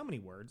messed up so many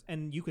words,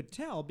 and you could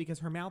tell because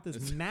her mouth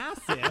is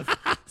massive,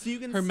 so you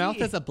can Her see mouth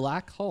is a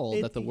black hole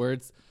It- that the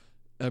words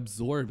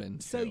absorb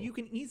into. So you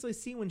can easily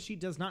see when she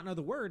does not know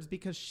the words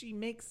because she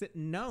makes it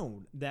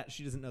known that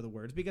she doesn't know the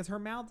words because her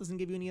mouth doesn't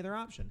give you any other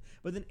option.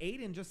 But then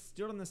Aiden just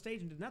stood on the stage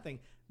and did nothing.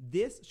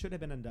 This should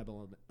have been a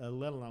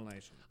little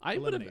elimination. I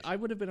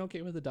would have been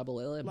okay with a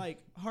double elim. Like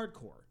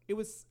hardcore. It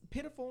was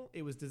pitiful.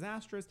 It was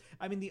disastrous.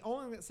 I mean, the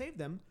only thing that saved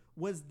them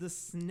was the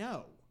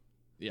snow.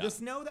 Yeah. The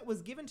snow that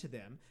was given to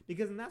them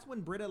because and that's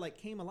when Britta like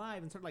came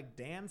alive and started like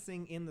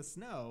dancing in the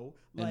snow.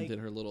 and Like did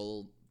her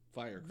little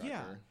firecracker.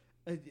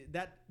 yeah.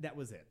 That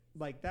was it.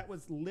 Like that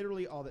was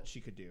literally all that she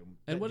could do.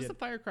 And That what does did- the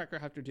firecracker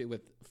have to do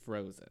with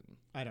Frozen?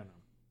 I don't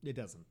know. It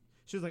doesn't.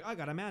 She was like, I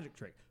got a magic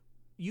trick.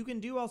 You can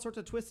do all sorts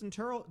of twists and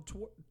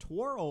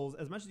twirls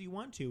as much as you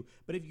want to,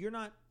 but if you're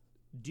not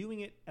doing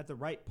it at the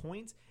right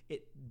points,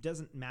 it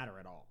doesn't matter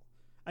at all.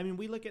 I mean,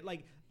 we look at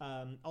like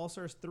All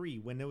Stars 3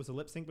 when there was a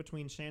lip sync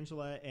between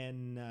Shangela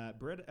and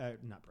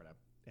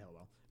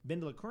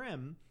Bindala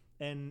Krim,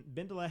 and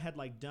Bindala had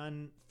like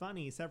done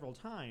funny several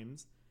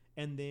times,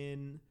 and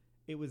then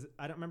it was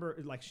I don't remember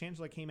like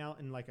Shangela came out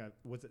in like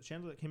was it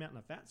Shangela that came out in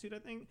a fat suit I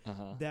think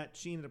that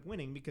she ended up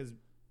winning because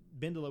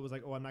Bindala was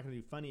like, oh, I'm not going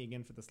to do funny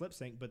again for this lip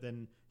sync, but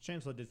then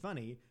Shangela did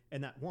funny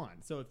and that won.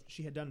 So if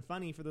she had done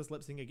funny for this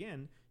lip sync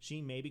again,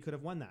 she maybe could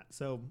have won that.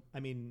 So I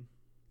mean,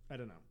 I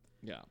don't know.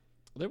 Yeah.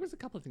 There was a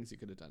couple of things you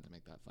could have done to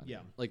make that funny. Yeah.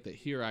 Like the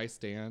 "Here I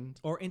Stand."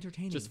 Or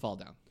entertaining. Just fall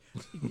down.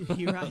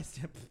 Here I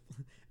step.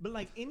 But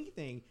like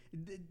anything,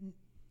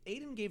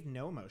 Aiden gave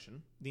no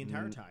emotion the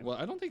entire time. Well,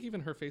 I don't think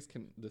even her face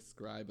can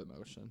describe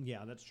emotion.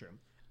 Yeah, that's true.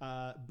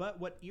 But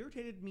what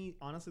irritated me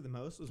honestly the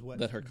most was what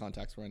That her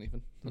contacts were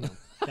uneven. No,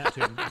 that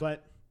too.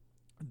 But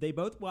they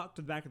both walked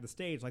to the back of the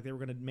stage like they were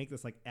going to make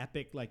this like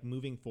epic like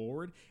moving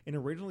forward. And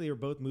originally they were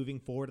both moving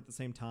forward at the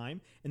same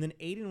time. And then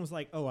Aiden was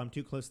like, "Oh, I'm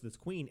too close to this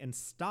queen," and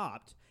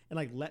stopped and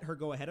like let her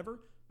go ahead of her.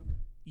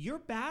 You're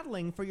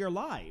battling for your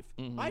life.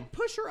 I'd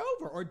push her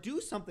over or do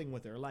something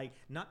with her, like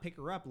not pick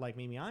her up like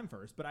maybe I'm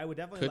first, but I would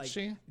definitely Could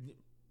she?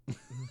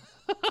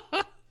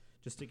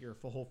 just stick your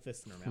whole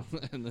fist in her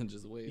mouth. And then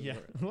just wave Yeah.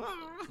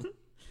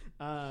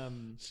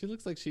 her. She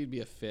looks like she'd be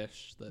a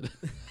fish that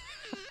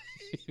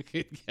you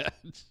could catch.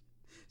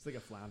 It's like a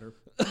flounder.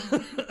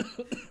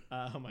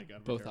 Oh my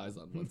god. Both eyes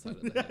on one side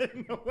of the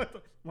head. No,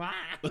 what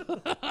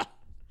the-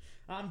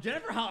 I'm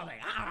Jennifer Holiday.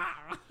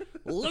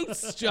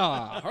 Loose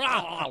jaw.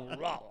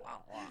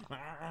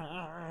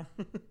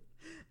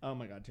 Oh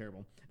my god,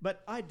 terrible.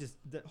 But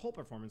the whole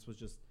performance was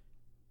just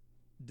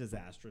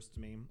disastrous to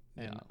me.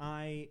 And Yeah.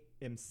 I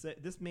am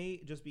this may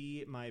just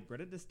be my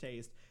Brita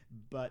distaste,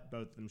 but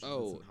both of them should have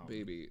Oh, been sent home.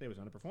 baby. It was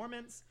on a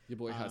performance. Your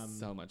boy has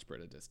so much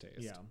Brita distaste.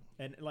 Yeah.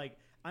 And like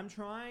I'm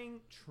trying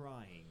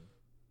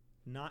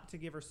not to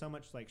give her so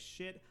much like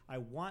shit. I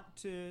want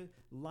to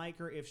like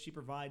her if she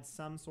provides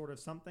some sort of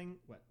something.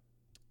 What?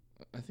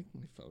 I think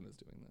my phone is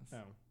doing this.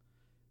 Oh.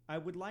 I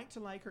would like to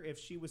like her if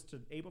she was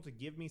able to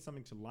give me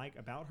something to like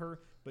about her,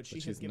 but she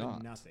has she's given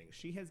not. nothing.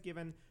 She has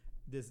given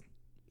this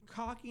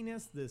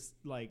cockiness, this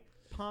like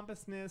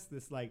pompousness,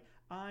 this like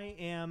I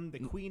am the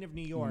queen of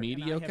New York.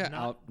 Mediocre and I have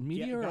not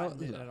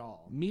gotten it at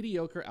all.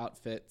 Mediocre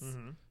outfits.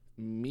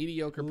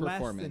 Mediocre Less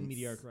performance. than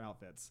mediocre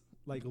outfits.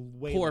 Like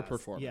way Poor less.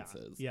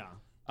 performances. Yeah.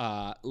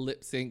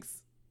 Lip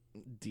syncs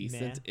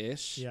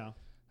decent-ish. Yeah.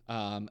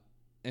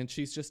 And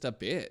she's just a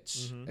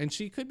bitch. Mhm. And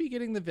she could be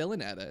getting the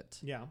villain edit.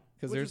 Yeah.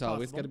 Because Which there's is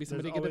always possible. got to be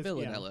somebody There's get a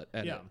always- villain yeah.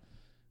 edit. Yeah.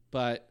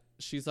 But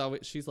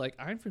she's like,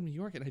 I'm from New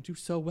York and I do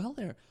so well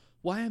there.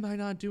 Why am I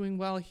not doing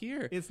well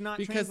here? It's not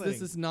because translating.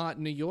 this is not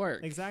New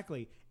York.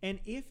 Exactly. And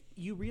if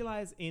you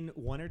realize in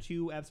 1 or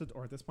 2 episodes,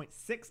 or at this point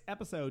 6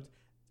 episodes,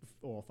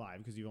 well 5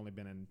 because you've only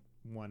been in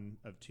 1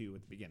 of 2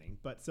 at the beginning,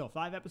 but still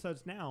 5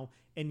 episodes now,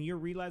 and you're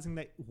realizing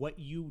that what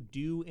you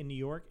do in New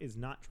York is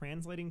not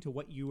translating to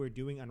what you are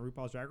doing on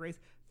RuPaul's Drag Race,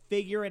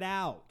 figure it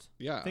out.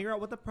 Yeah. Figure out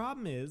what the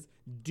problem is.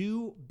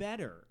 Do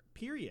better.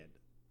 Period.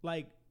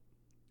 Like,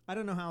 I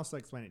don't know how else to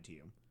explain it to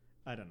you.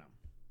 I don't know.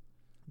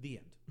 The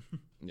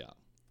end. Yeah.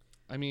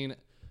 I mean,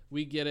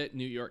 we get it.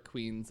 New York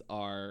queens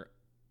are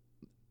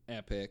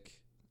epic,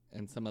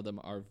 and some of them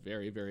are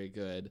very, very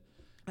good.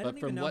 I But don't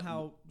even from know what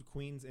how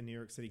queens in New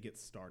York City get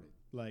started.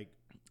 Like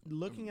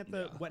looking at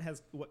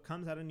what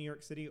comes out of New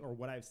York City or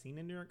what I've seen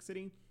in New York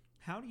City,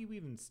 how do you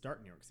even start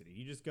in New York City?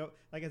 You just go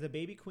like as a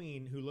baby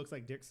queen who looks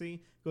like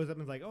Dixie goes up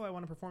and is like, "Oh, I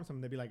want to perform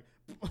something." They'd be like,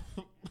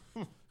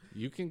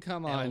 you can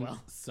come on LOL.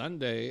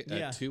 Sunday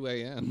Yeah. at 2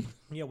 a.m.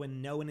 "Yeah,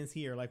 when no one is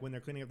here, like when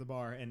they're cleaning up the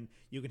bar, and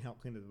you can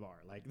help clean up the bar."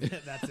 Like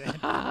that's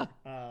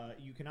it.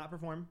 You cannot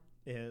perform.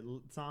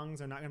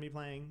 Songs are not going to be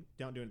playing.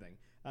 Don't do anything.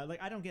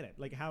 Like I don't get it.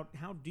 Like how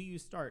do you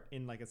start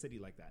in like a city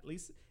like that? At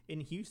least in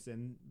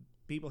Houston,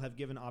 people have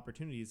given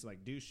opportunities to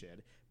like do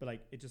shit, but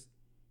like it just,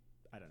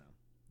 I don't know.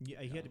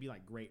 You had to be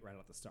like great right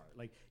off the start.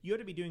 Like you had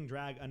to be doing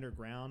drag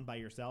underground by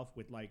yourself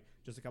with like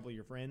just a couple of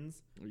your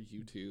friends or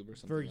YouTube or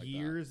something for like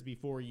years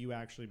before you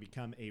actually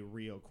become a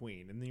real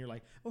queen. And then you're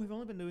like, "Oh, I've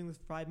only been doing this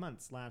 5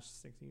 months /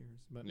 6 years."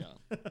 But that.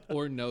 Yeah.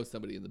 Or know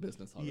somebody in the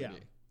business already. yeah,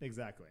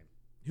 exactly.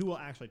 Who will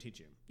actually teach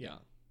you? Yeah.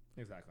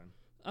 Exactly.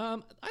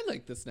 I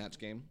like the Snatch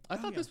game. I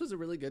thought yeah. this was a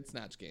really good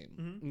Snatch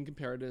game in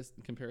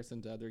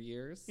comparison to other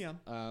years. Yeah.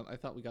 I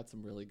thought we got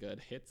some really good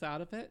hits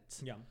out of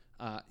it. Yeah.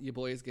 Your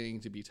boy is getting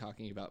to be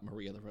talking about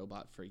Maria the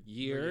Robot for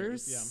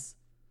years. Yeah.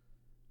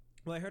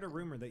 Well, I heard a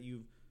rumor that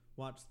you've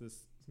watched this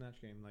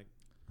Snatch game like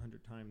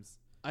 100 times.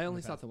 I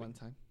only the saw it past the week. one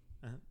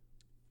time.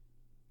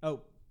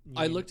 Oh,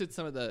 I looked at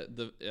some of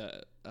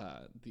the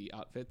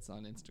outfits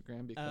on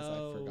Instagram because I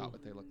Oh. forgot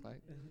what they looked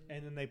like.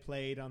 and then they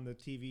played on the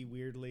TV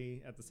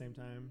weirdly at the same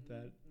time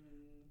that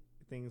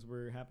things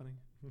were happening.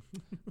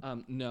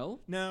 No,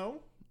 No.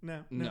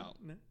 No.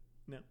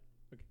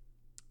 Okay.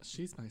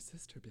 she's my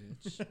sister,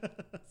 bitch.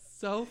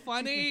 So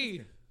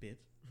funny. Bitch.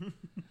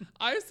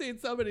 I've seen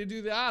somebody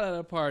do that at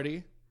a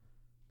party.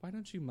 Why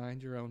don't you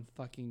mind your own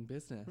fucking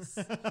business?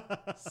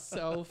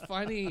 So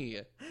funny.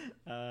 It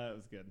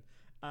was good.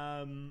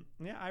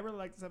 Yeah, I really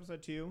like this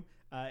episode too.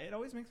 It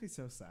always makes me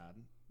so sad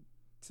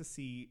to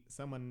see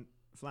someone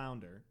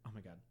flounder. Oh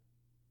my god,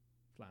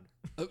 flounder.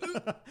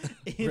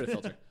 Brita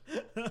filter.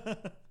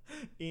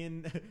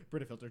 In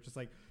Brita filter, just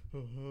like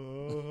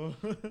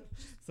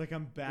it's like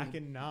I'm back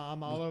in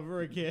Nam all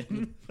over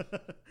again.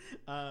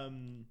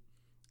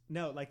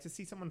 No, like to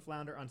see someone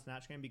flounder on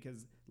Snatch Game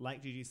because,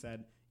 like Gigi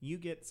said, you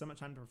get so much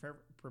time to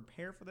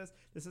prepare for this.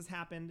 This has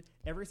happened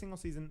every single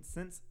season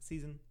since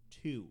season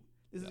 2.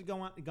 This has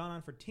gone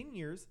on for 10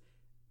 years,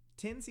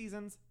 10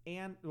 seasons,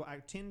 and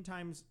 10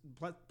 times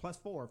plus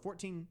 4,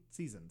 14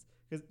 seasons.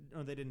 Because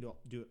they didn't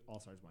do it All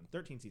Stars 1,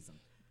 13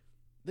 seasons.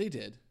 They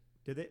did.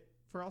 Did they?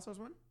 for All Stars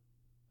 1?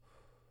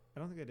 I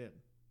don't think they did.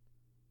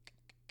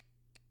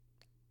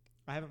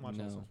 I haven't watched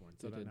All No, Stars 1,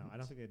 so I they don't know. I didn't.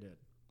 don't think they did.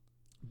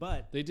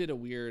 But They did a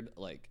weird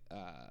like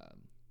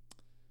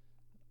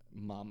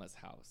Mama's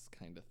House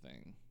kind of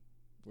thing,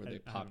 where I they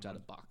popped haven't out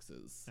of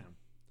boxes. Yeah.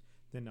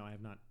 then no, I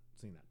have not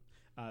seen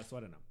that. So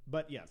I don't know.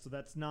 But yeah, so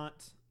that's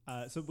not.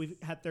 So we've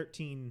had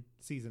 13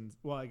 seasons.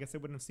 Well, I guess they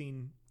wouldn't have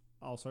seen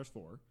All Stars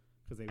 4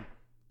 because they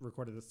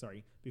recorded this.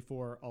 Sorry,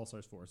 before All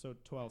Stars 4. So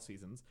 12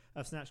 seasons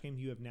of Snatch Game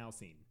you have now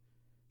seen.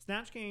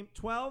 Snatch Game,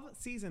 12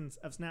 seasons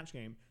of Snatch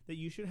Game that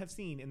you should have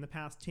seen in the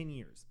past 10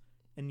 years,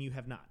 and you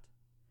have not.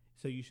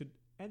 So you should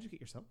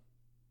educate yourself.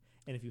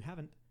 And if you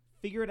haven't,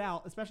 figure it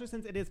out, especially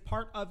since it is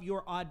part of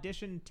your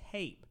audition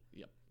tape.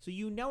 Yep. So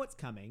you know it's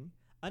coming.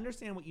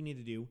 Understand what you need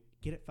to do.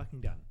 Get it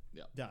fucking done.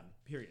 Yep. Done.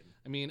 Period.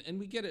 I mean, and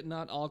we get it.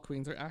 Not all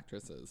queens are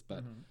actresses,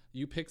 but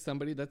you pick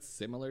somebody that's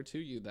similar to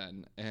you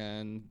then,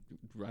 and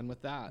run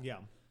with that. Yeah.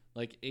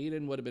 Like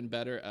Aiden would have been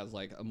better as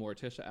like a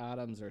Morticia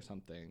Adams or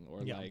something,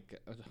 or Yeah. like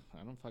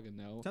I don't fucking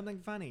know, Something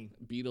funny.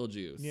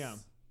 Beetlejuice. Yeah.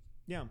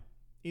 Yeah.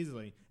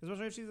 Easily.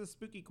 Especially if she's a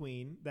spooky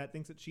queen that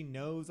thinks that she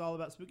knows all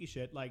about spooky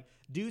shit. Like,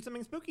 do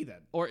something spooky then.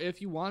 Or if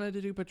you wanted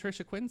to do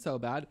Patricia Quinn so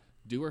bad,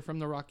 do her from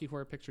the Rocky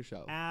Horror Picture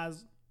Show.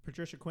 As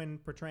Patricia Quinn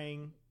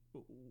portraying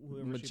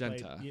whoever Magenta.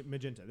 she played. Yeah,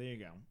 Magenta. There you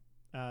go.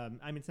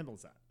 I mean, simple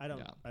as that. I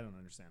don't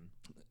understand.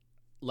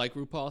 Like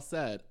RuPaul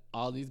said,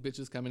 all these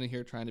bitches coming in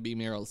here trying to be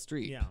Meryl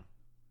Streep. Yeah.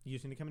 You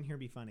just need to come in here and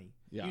be funny.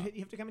 Yeah. You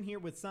have to come in here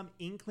with some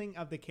inkling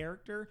of the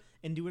character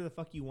and do whatever the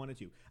fuck you wanted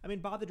to. I mean,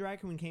 Bob the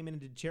Drag Queen came in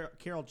and did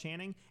Carol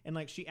Channing, and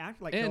like she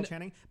acted like Carol And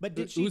Channing, but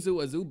did she?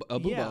 Uzu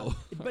Abubo.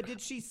 Yeah, but did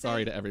she say?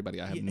 Sorry to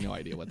everybody, I have no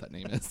idea what that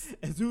name is.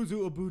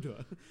 Azuzu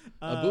Abuda.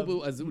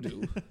 Abubu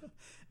Azudu.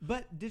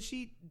 But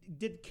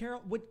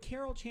would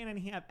Carol Channing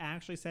have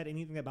actually said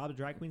anything that Bob the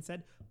Drag Queen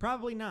said?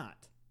 Probably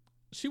not.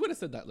 She would have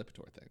said that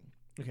Lipitor thing.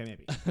 Okay,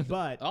 maybe.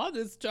 But All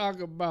this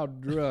talk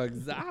about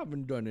drugs, I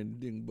haven't done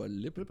anything but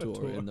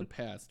Lipitor in the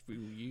past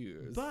few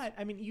years. But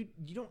I mean, you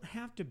don't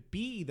have to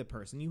be the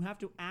person. You have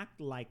to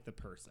act like the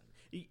person.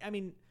 I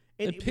mean,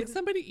 and pick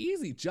somebody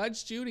easy.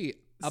 Judge Judy,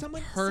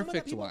 someone that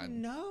perfect people one.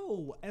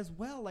 know as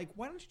well. Like,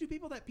 why don't you do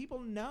people that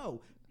people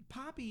know?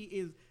 Poppy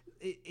is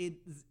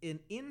an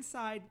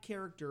inside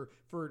character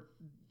for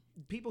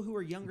people who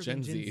are younger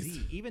than Gen Zs.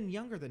 Z, even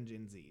younger than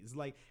Gen Zs.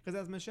 Like, because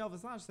as Michelle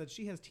Visage said,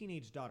 she has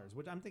teenage daughters,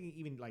 which I'm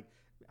thinking like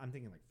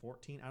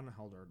 14. I don't know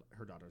how old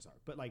her daughters are,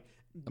 but like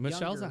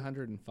Michelle's younger.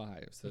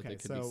 105, so they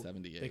could be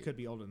 78. They could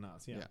be older than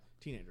us. Yeah. Yeah.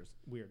 Teenagers.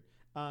 Weird.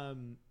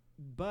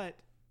 But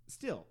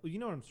still, you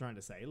know what I'm trying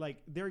to say. Like,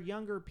 they're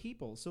younger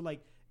people, so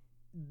like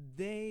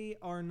they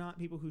are not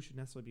people who should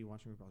necessarily be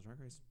watching RuPaul's Drag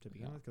Race to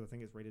begin with, because I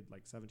think it's rated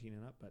like 17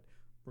 and up. But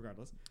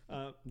regardless,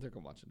 They're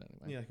gonna watch it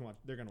anyway. yeah,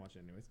 they're gonna watch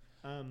it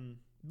anyways.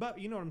 But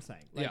you know what I'm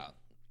saying. Like, Yeah.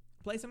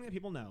 play something that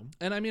people know.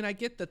 And I mean, I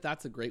get that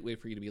that's a great way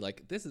for you to be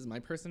like, this is my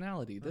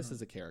personality. This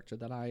is a character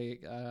that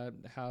I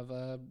have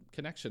a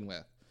connection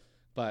with.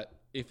 But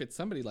if it's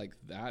somebody like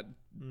that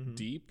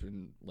deep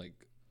and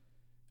like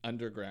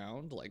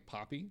underground, like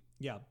Poppy,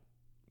 Yeah.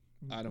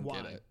 I don't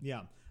Why? get it.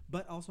 Yeah.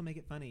 But also make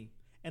it funny.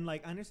 And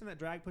like, I understand that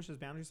drag pushes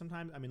boundaries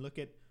sometimes. I mean, look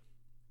at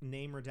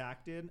Name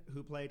Redacted,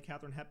 who played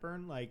Katharine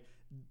Hepburn. Like,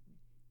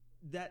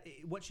 that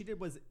what she did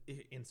was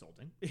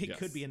insulting. It Yes.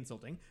 could be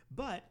insulting,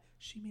 but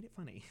she made it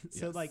funny.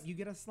 So Yes. like, you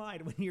get a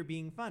slide when you're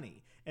being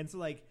funny. And so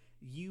like,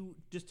 you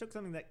just took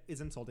something that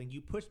is insulting,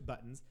 you pushed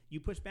buttons, you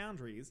pushed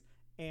boundaries,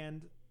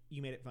 and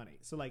you made it funny.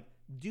 So like,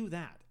 do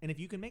that. And if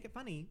you can make it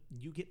funny,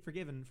 you get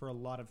forgiven for a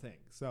lot of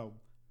things. So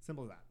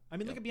simple as that. I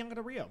mean, look at Bianca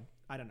Del Rio.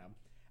 I don't know.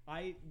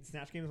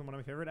 Snatch Game is one of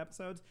my favorite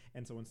episodes,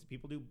 and so when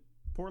people do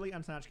poorly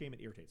on Snatch Game, it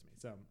irritates me.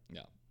 So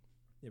Yeah.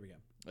 there we go.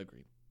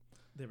 Agreed.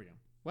 There we go.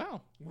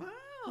 Wow. Wow.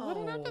 What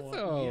an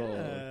episode.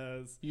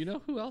 Yes. You know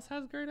who else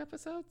has great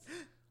episodes?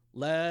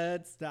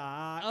 Let's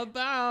Stop.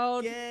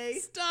 about Gay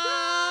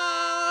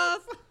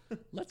stuff.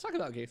 Let's Talk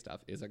About Gay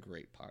Stuff is a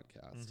great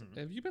podcast. Mm-hmm.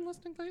 Have you been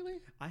listening lately?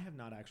 I have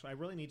not actually. I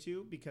really need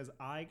to, because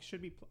I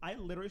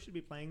literally should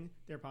be playing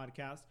their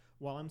podcast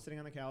while I'm sitting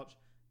on the couch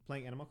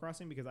playing Animal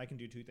Crossing, because I can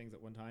do two things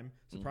at one time.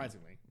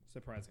 Surprisingly.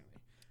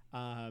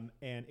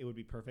 And it would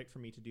be perfect for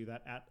me to do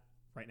that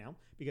right now,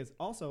 because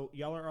also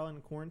y'all are all in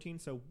quarantine.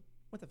 So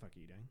what the fuck are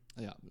you doing?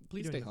 Yeah.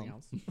 Please You stay doing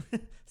home. anything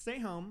else? Stay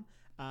home.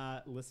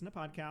 Listen to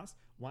podcasts.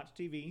 Watch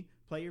TV.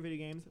 Play your video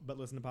games, but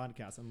listen to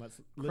podcasts, and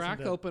let's Crack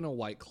listen to, open a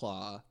White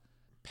Claw.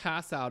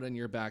 Pass out in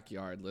your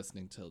backyard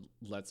listening to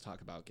Let's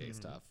Talk About Gay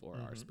Stuff or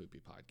our Spoopy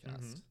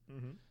podcast.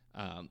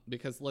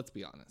 Because let's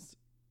be honest,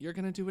 you're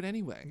going to do it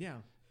anyway. Yeah.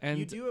 And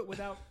you do it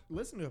without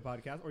listening to a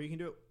podcast, or you can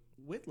do it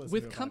with listening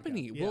with to a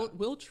company. podcast.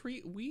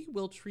 Yeah. We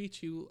will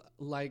treat you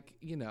like,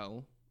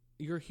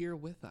 you're here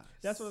with us.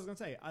 That's what I was going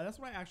to say. That's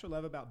what I actually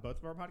love about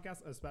both of our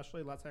podcasts,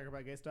 especially Let's Talk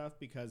About Gay Stuff,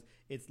 because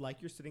it's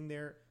like you're sitting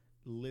there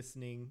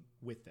listening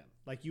with them.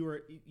 Like you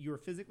are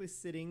physically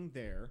sitting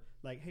there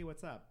like, hey,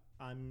 what's up?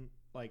 I'm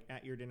like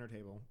at your dinner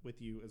table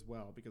with you as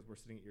well, because we're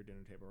sitting at your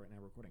dinner table right now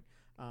recording.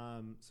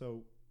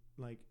 So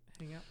like,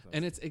 hang out with us.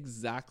 And it's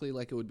exactly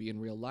like it would be in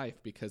real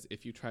life, because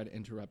if you try to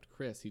interrupt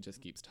Chris, he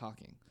just keeps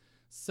talking.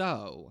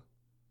 So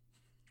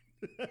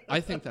I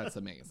think that's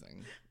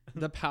amazing.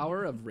 The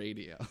power of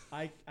radio.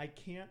 I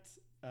can't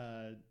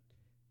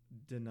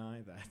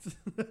deny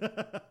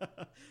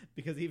that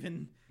because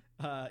even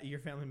your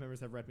family members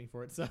have read me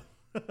for it. So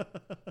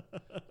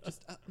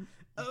Just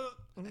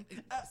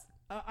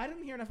I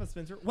didn't hear enough of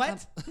Spencer.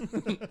 What?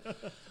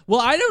 well,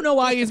 I don't know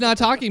why he's not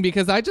talking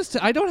because I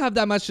don't have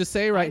that much to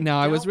say right now.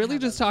 I was don't really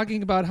have just that-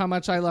 talking about how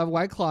much I love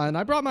White Claw, and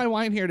I brought my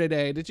wine here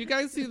today. Did you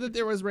guys see that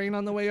there was rain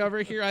on the way over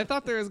here? I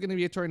thought there was going to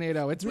be a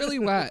tornado. It's really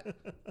wet.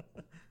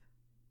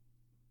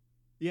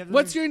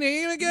 What's your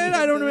name again?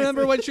 I don't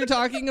remember what you're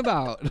talking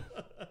about. Do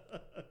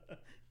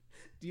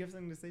you have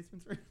something to say,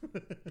 Spencer?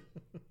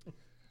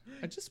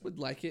 I just would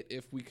like it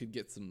if we could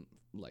get some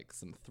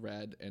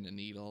thread and a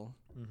needle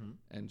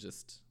and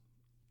just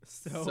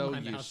sew my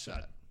you mouth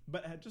shut.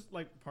 But just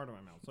like part of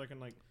my mouth, so I can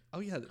like Oh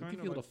yeah, that would kind give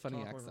of you a little like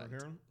funny talk over accent.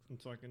 here, and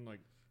so I can like,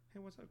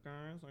 hey, what's up,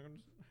 guys? Like I'm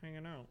just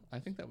hanging out. I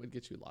think that would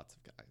get you lots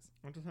of guys.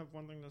 I just have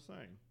one thing to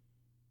say.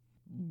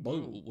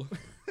 Boo.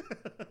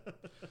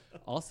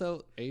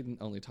 Also, Aiden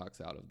only talks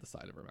out of the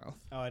side of her mouth,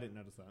 Oh, I didn't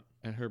notice that.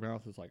 and her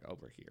mouth is like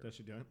over here. Does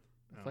she do it?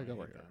 It's Oh, like I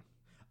over hate here.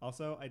 that.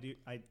 Also,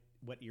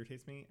 what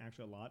irritates me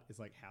actually a lot is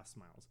like half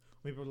smiles.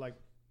 When people are like,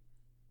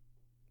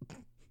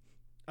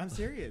 I'm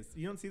serious.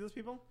 You don't see those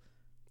people?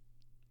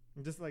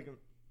 I'm just like,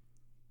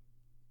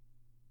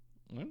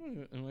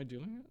 Am I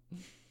doing it?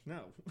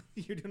 no,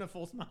 you're doing a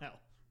full smile.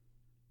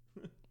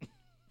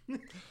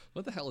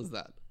 What the hell is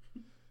that?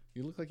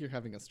 You look like you're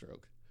having a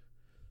stroke.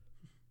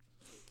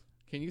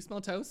 Can you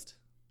smell toast?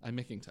 I'm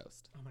making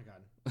toast. Oh my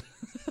god.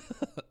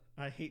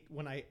 I hate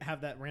when I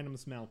have that random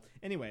smell.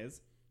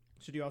 Anyways,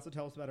 should you also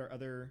tell us about our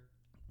other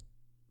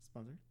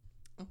sponsor?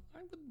 Oh, I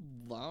would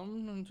love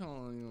to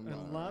tell you about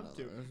I'd love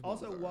to. another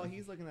Also, sponsor. while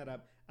he's looking that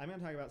up, I'm going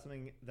to talk about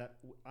something that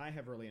I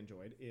have really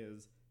enjoyed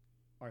is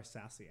our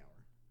sassy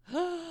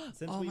hour.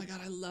 Since oh we- my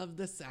god, I love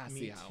the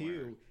sassy Me hour.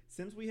 too.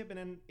 Since we have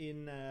been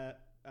in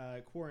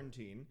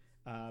quarantine,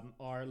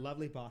 our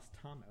lovely boss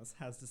Thomas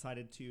has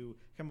decided to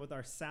come with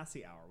our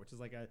sassy hour, which is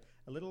like a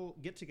little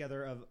get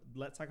together of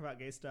let's talk about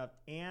gay stuff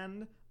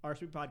and our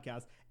sweet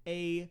podcast,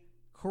 a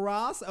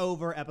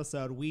crossover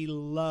episode. We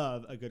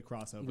love a good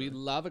crossover. We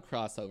love a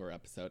crossover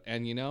episode.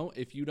 And you know,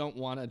 if you don't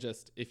want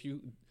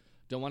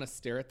to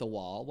stare at the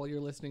wall while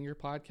you're listening to your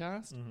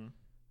podcast,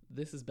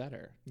 this is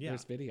better. Yeah.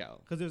 There's video.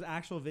 because there's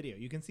actual video.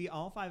 You can see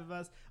all 5 of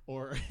us,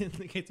 or in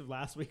the case of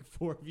last week,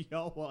 4 of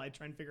y'all while I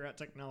try and figure out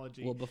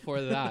technology. Well, before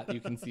that, you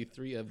can see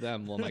 3 of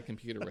them while my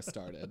computer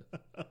restarted.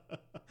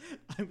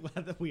 I'm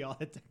glad that we all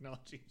had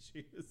technology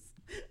issues.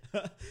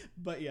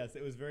 But yes,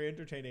 it was very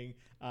entertaining.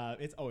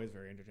 It's always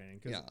very entertaining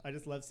because Yeah. I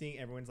just love seeing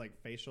everyone's like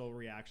facial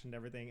reaction to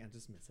everything. I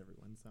just miss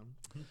everyone. So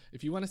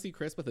If you want to see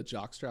Chris with a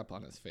jockstrap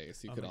on his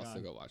face, you Oh could my also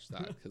God. go watch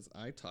that because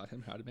I taught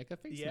him how to make a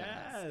face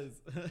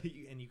mask. yes,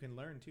 and you can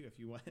learn too if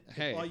you want.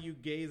 Hey. All you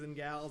gays and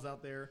gals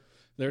out there.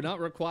 They're not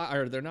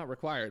required,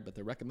 but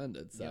they're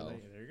recommended. So Yeah,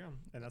 there you go.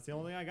 And that's the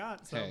only thing I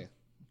got. So hey,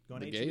 go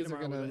on the HE gays are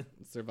tomorrow with gonna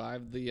it.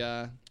 survive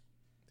the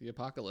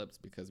apocalypse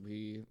because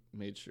we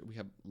made sure we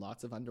have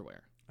lots of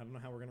underwear. I don't know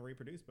how we're gonna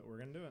reproduce, but we're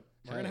gonna do it.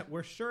 Hey.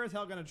 We're sure as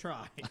hell gonna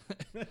try.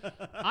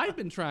 I've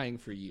been trying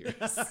for years.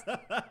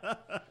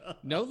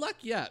 No luck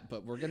yet,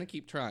 but we're gonna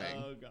keep trying.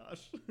 Oh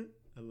gosh,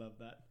 I love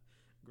that.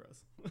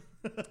 Gross.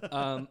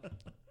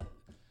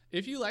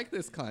 If you like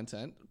this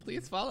content,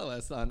 please follow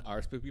us on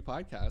Our Spoopy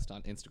Podcast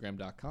on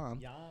Instagram.com,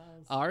 Yes.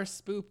 Our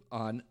Spoop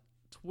on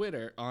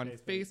Twitter, on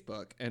Facebook.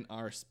 Facebook, and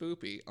Our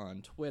Spoopy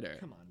on Twitter.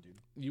 Come on, dude.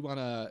 You want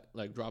to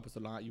drop us a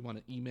lot? You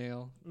want to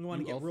email? You want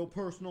to get also- real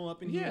personal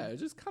up in Yeah, here?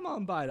 just come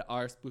on by to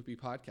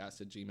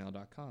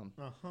ourspoopypodcast@gmail.com.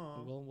 Uh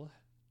huh. We'll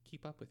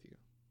keep up with you.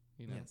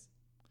 You know. Yes,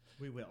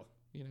 we will.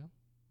 You know.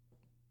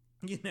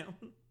 You know.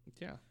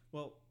 Yeah.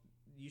 Well,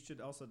 you should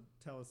also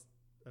tell us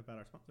about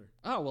our sponsor.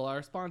 Oh well,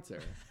 our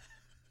sponsor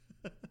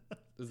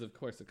is of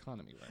course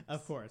Economy Works.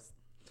 Of course.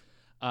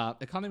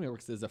 Economy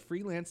Works is a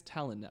freelance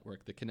talent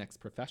network that connects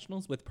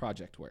professionals with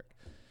project work.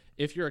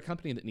 If you're a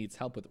company that needs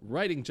help with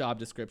writing job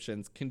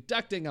descriptions,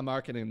 conducting a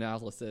marketing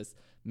analysis,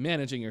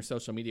 managing your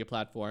social media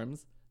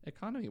platforms,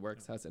 Economy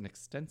Works has an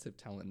extensive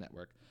talent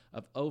network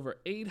of over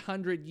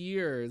 800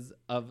 years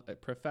of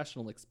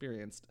professional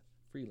experienced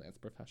freelance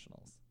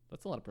professionals.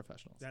 That's a lot of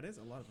professionals. That is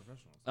a lot of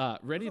professionals.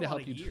 Ready That's to a lot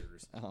help of you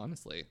years.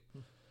 honestly.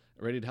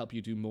 Ready to help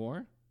you do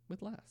more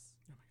with less.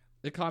 Oh my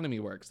Economy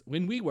Works.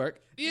 When we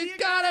work, the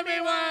economy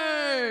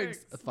works.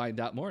 Find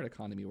out more at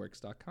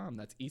economyworks.com.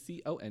 That's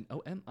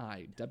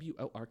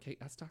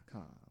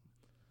ECONOMIWORKS.com.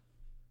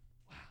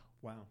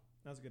 Wow,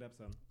 that was a good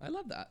episode. I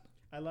love that.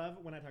 I love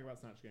when I talk about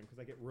Snatch Game because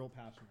I get real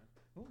passionate.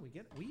 Oh,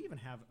 we even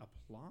have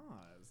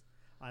applause.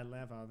 I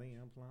love all the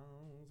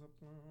applause. I live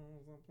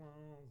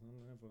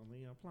for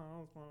the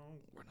applause.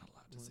 We're not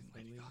allowed to sing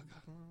Lady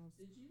Gaga.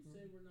 Did you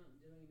say we're not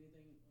doing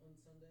anything on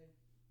Sunday?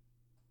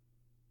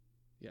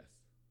 Yes.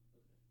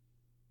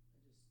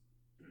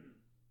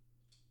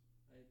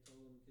 I told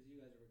them because you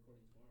guys are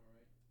recording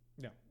tomorrow, right?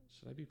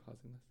 Should I be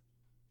pausing this?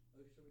 Oh,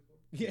 you should record.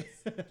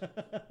 Yes,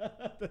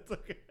 that's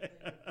okay.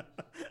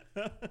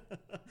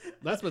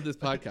 That's what this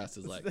podcast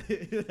is like.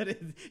 That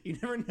is, you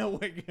never know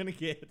what you're gonna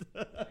get.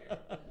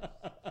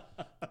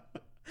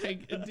 Hey,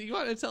 do you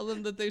want to tell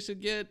them that they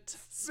should get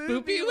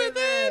spoopy with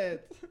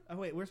it? Oh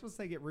wait, we're supposed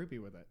to say get rupee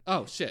with it.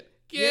 Oh shit.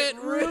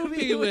 Get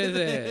rupee with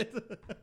it.